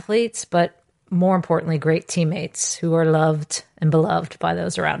amazing athletes, but more importantly, great teammates who are loved and beloved by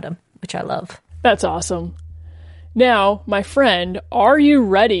those around them, which I love. That's awesome. Now, my friend, are you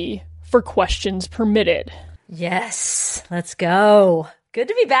ready for questions permitted? Yes, let's go. Good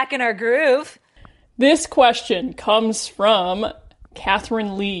to be back in our groove. This question comes from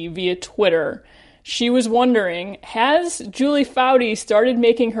Catherine Lee via Twitter. She was wondering, has Julie Foudy started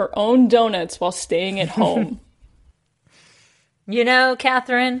making her own donuts while staying at home? You know,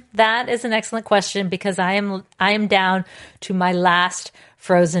 Catherine, that is an excellent question because I am down to my last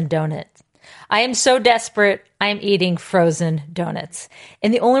frozen donut. I am so desperate, I am eating frozen donuts.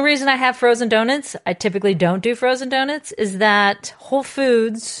 And the only reason I have frozen donuts, I typically don't do frozen donuts, is that Whole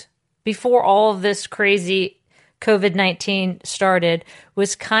Foods, before all of this crazy COVID-19 started,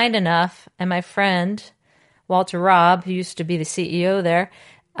 was kind enough, and my friend, Walter Robb, who used to be the CEO there,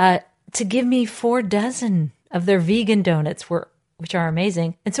 to give me 4 dozen of their vegan donuts, which are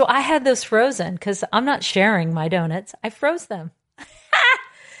amazing. And so I had those frozen because I'm not sharing my donuts. I froze them.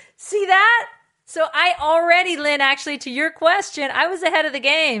 See that? So I already, Lynn, actually, to your question, I was ahead of the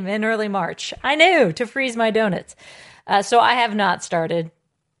game in early March. I knew to freeze my donuts. So I have not started,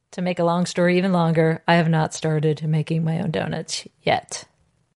 to make a long story even longer, I have not started making my own donuts yet.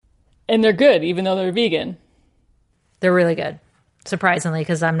 And they're good, even though they're vegan. They're really good, surprisingly,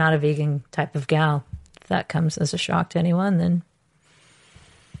 because I'm not a vegan type of gal. If that comes as a shock to anyone, then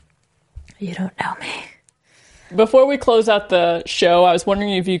you don't know me. Before we close out the show, I was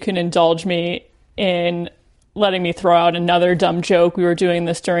wondering if you can indulge me in letting me throw out another dumb joke. We were doing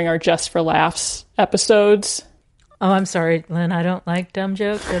this during our Just for Laughs episodes. Oh, I'm sorry, Lynn. I don't like dumb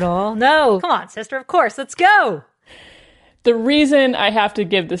jokes at all. No. Come on, sister. Of course. Let's go. The reason I have to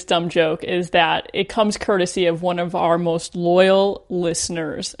give this dumb joke is that it comes courtesy of one of our most loyal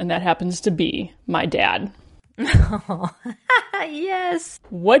listeners, and that happens to be my dad. Oh, yes.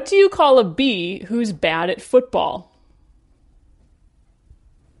 What do you call a bee who's bad at football?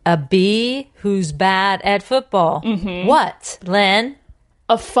 A bee who's bad at football. Mm-hmm. What, Lynn?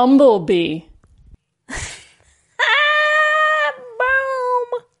 A fumblebee.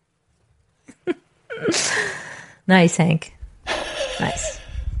 Boom. Nice, Hank. Nice.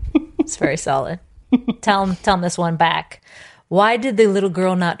 It's very solid. Tell him this one back. Why did the little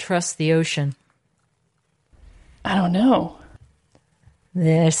girl not trust the ocean? I don't know.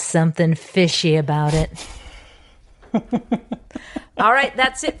 There's something fishy about it. All right,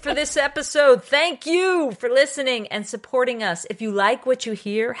 that's it for this episode. Thank you for listening and supporting us. If you like what you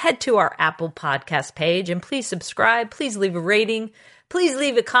hear, head to our Apple Podcast page and please subscribe. Please leave a rating. Please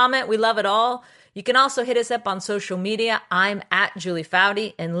leave a comment. We love it all. You can also hit us up on social media. I'm at Julie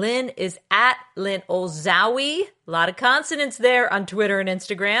Foudy and Lynn is at Lynn Olzawi. A lot of consonants there on Twitter and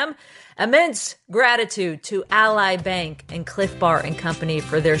Instagram. Immense gratitude to Ally Bank and Cliff Bar and Company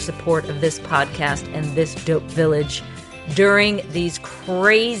for their support of this podcast and this dope village during these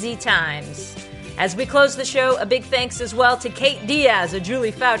crazy times. As we close the show, a big thanks as well to Kate Diaz, a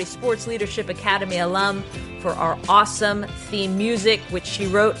Julie Foudy Sports Leadership Academy alum, for our awesome theme music, which she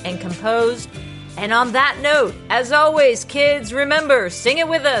wrote and composed. And on that note, as always, kids, remember, sing it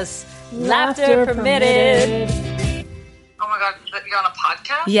with us. Laughter permitted. Oh my God, you're on a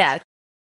podcast? Yeah.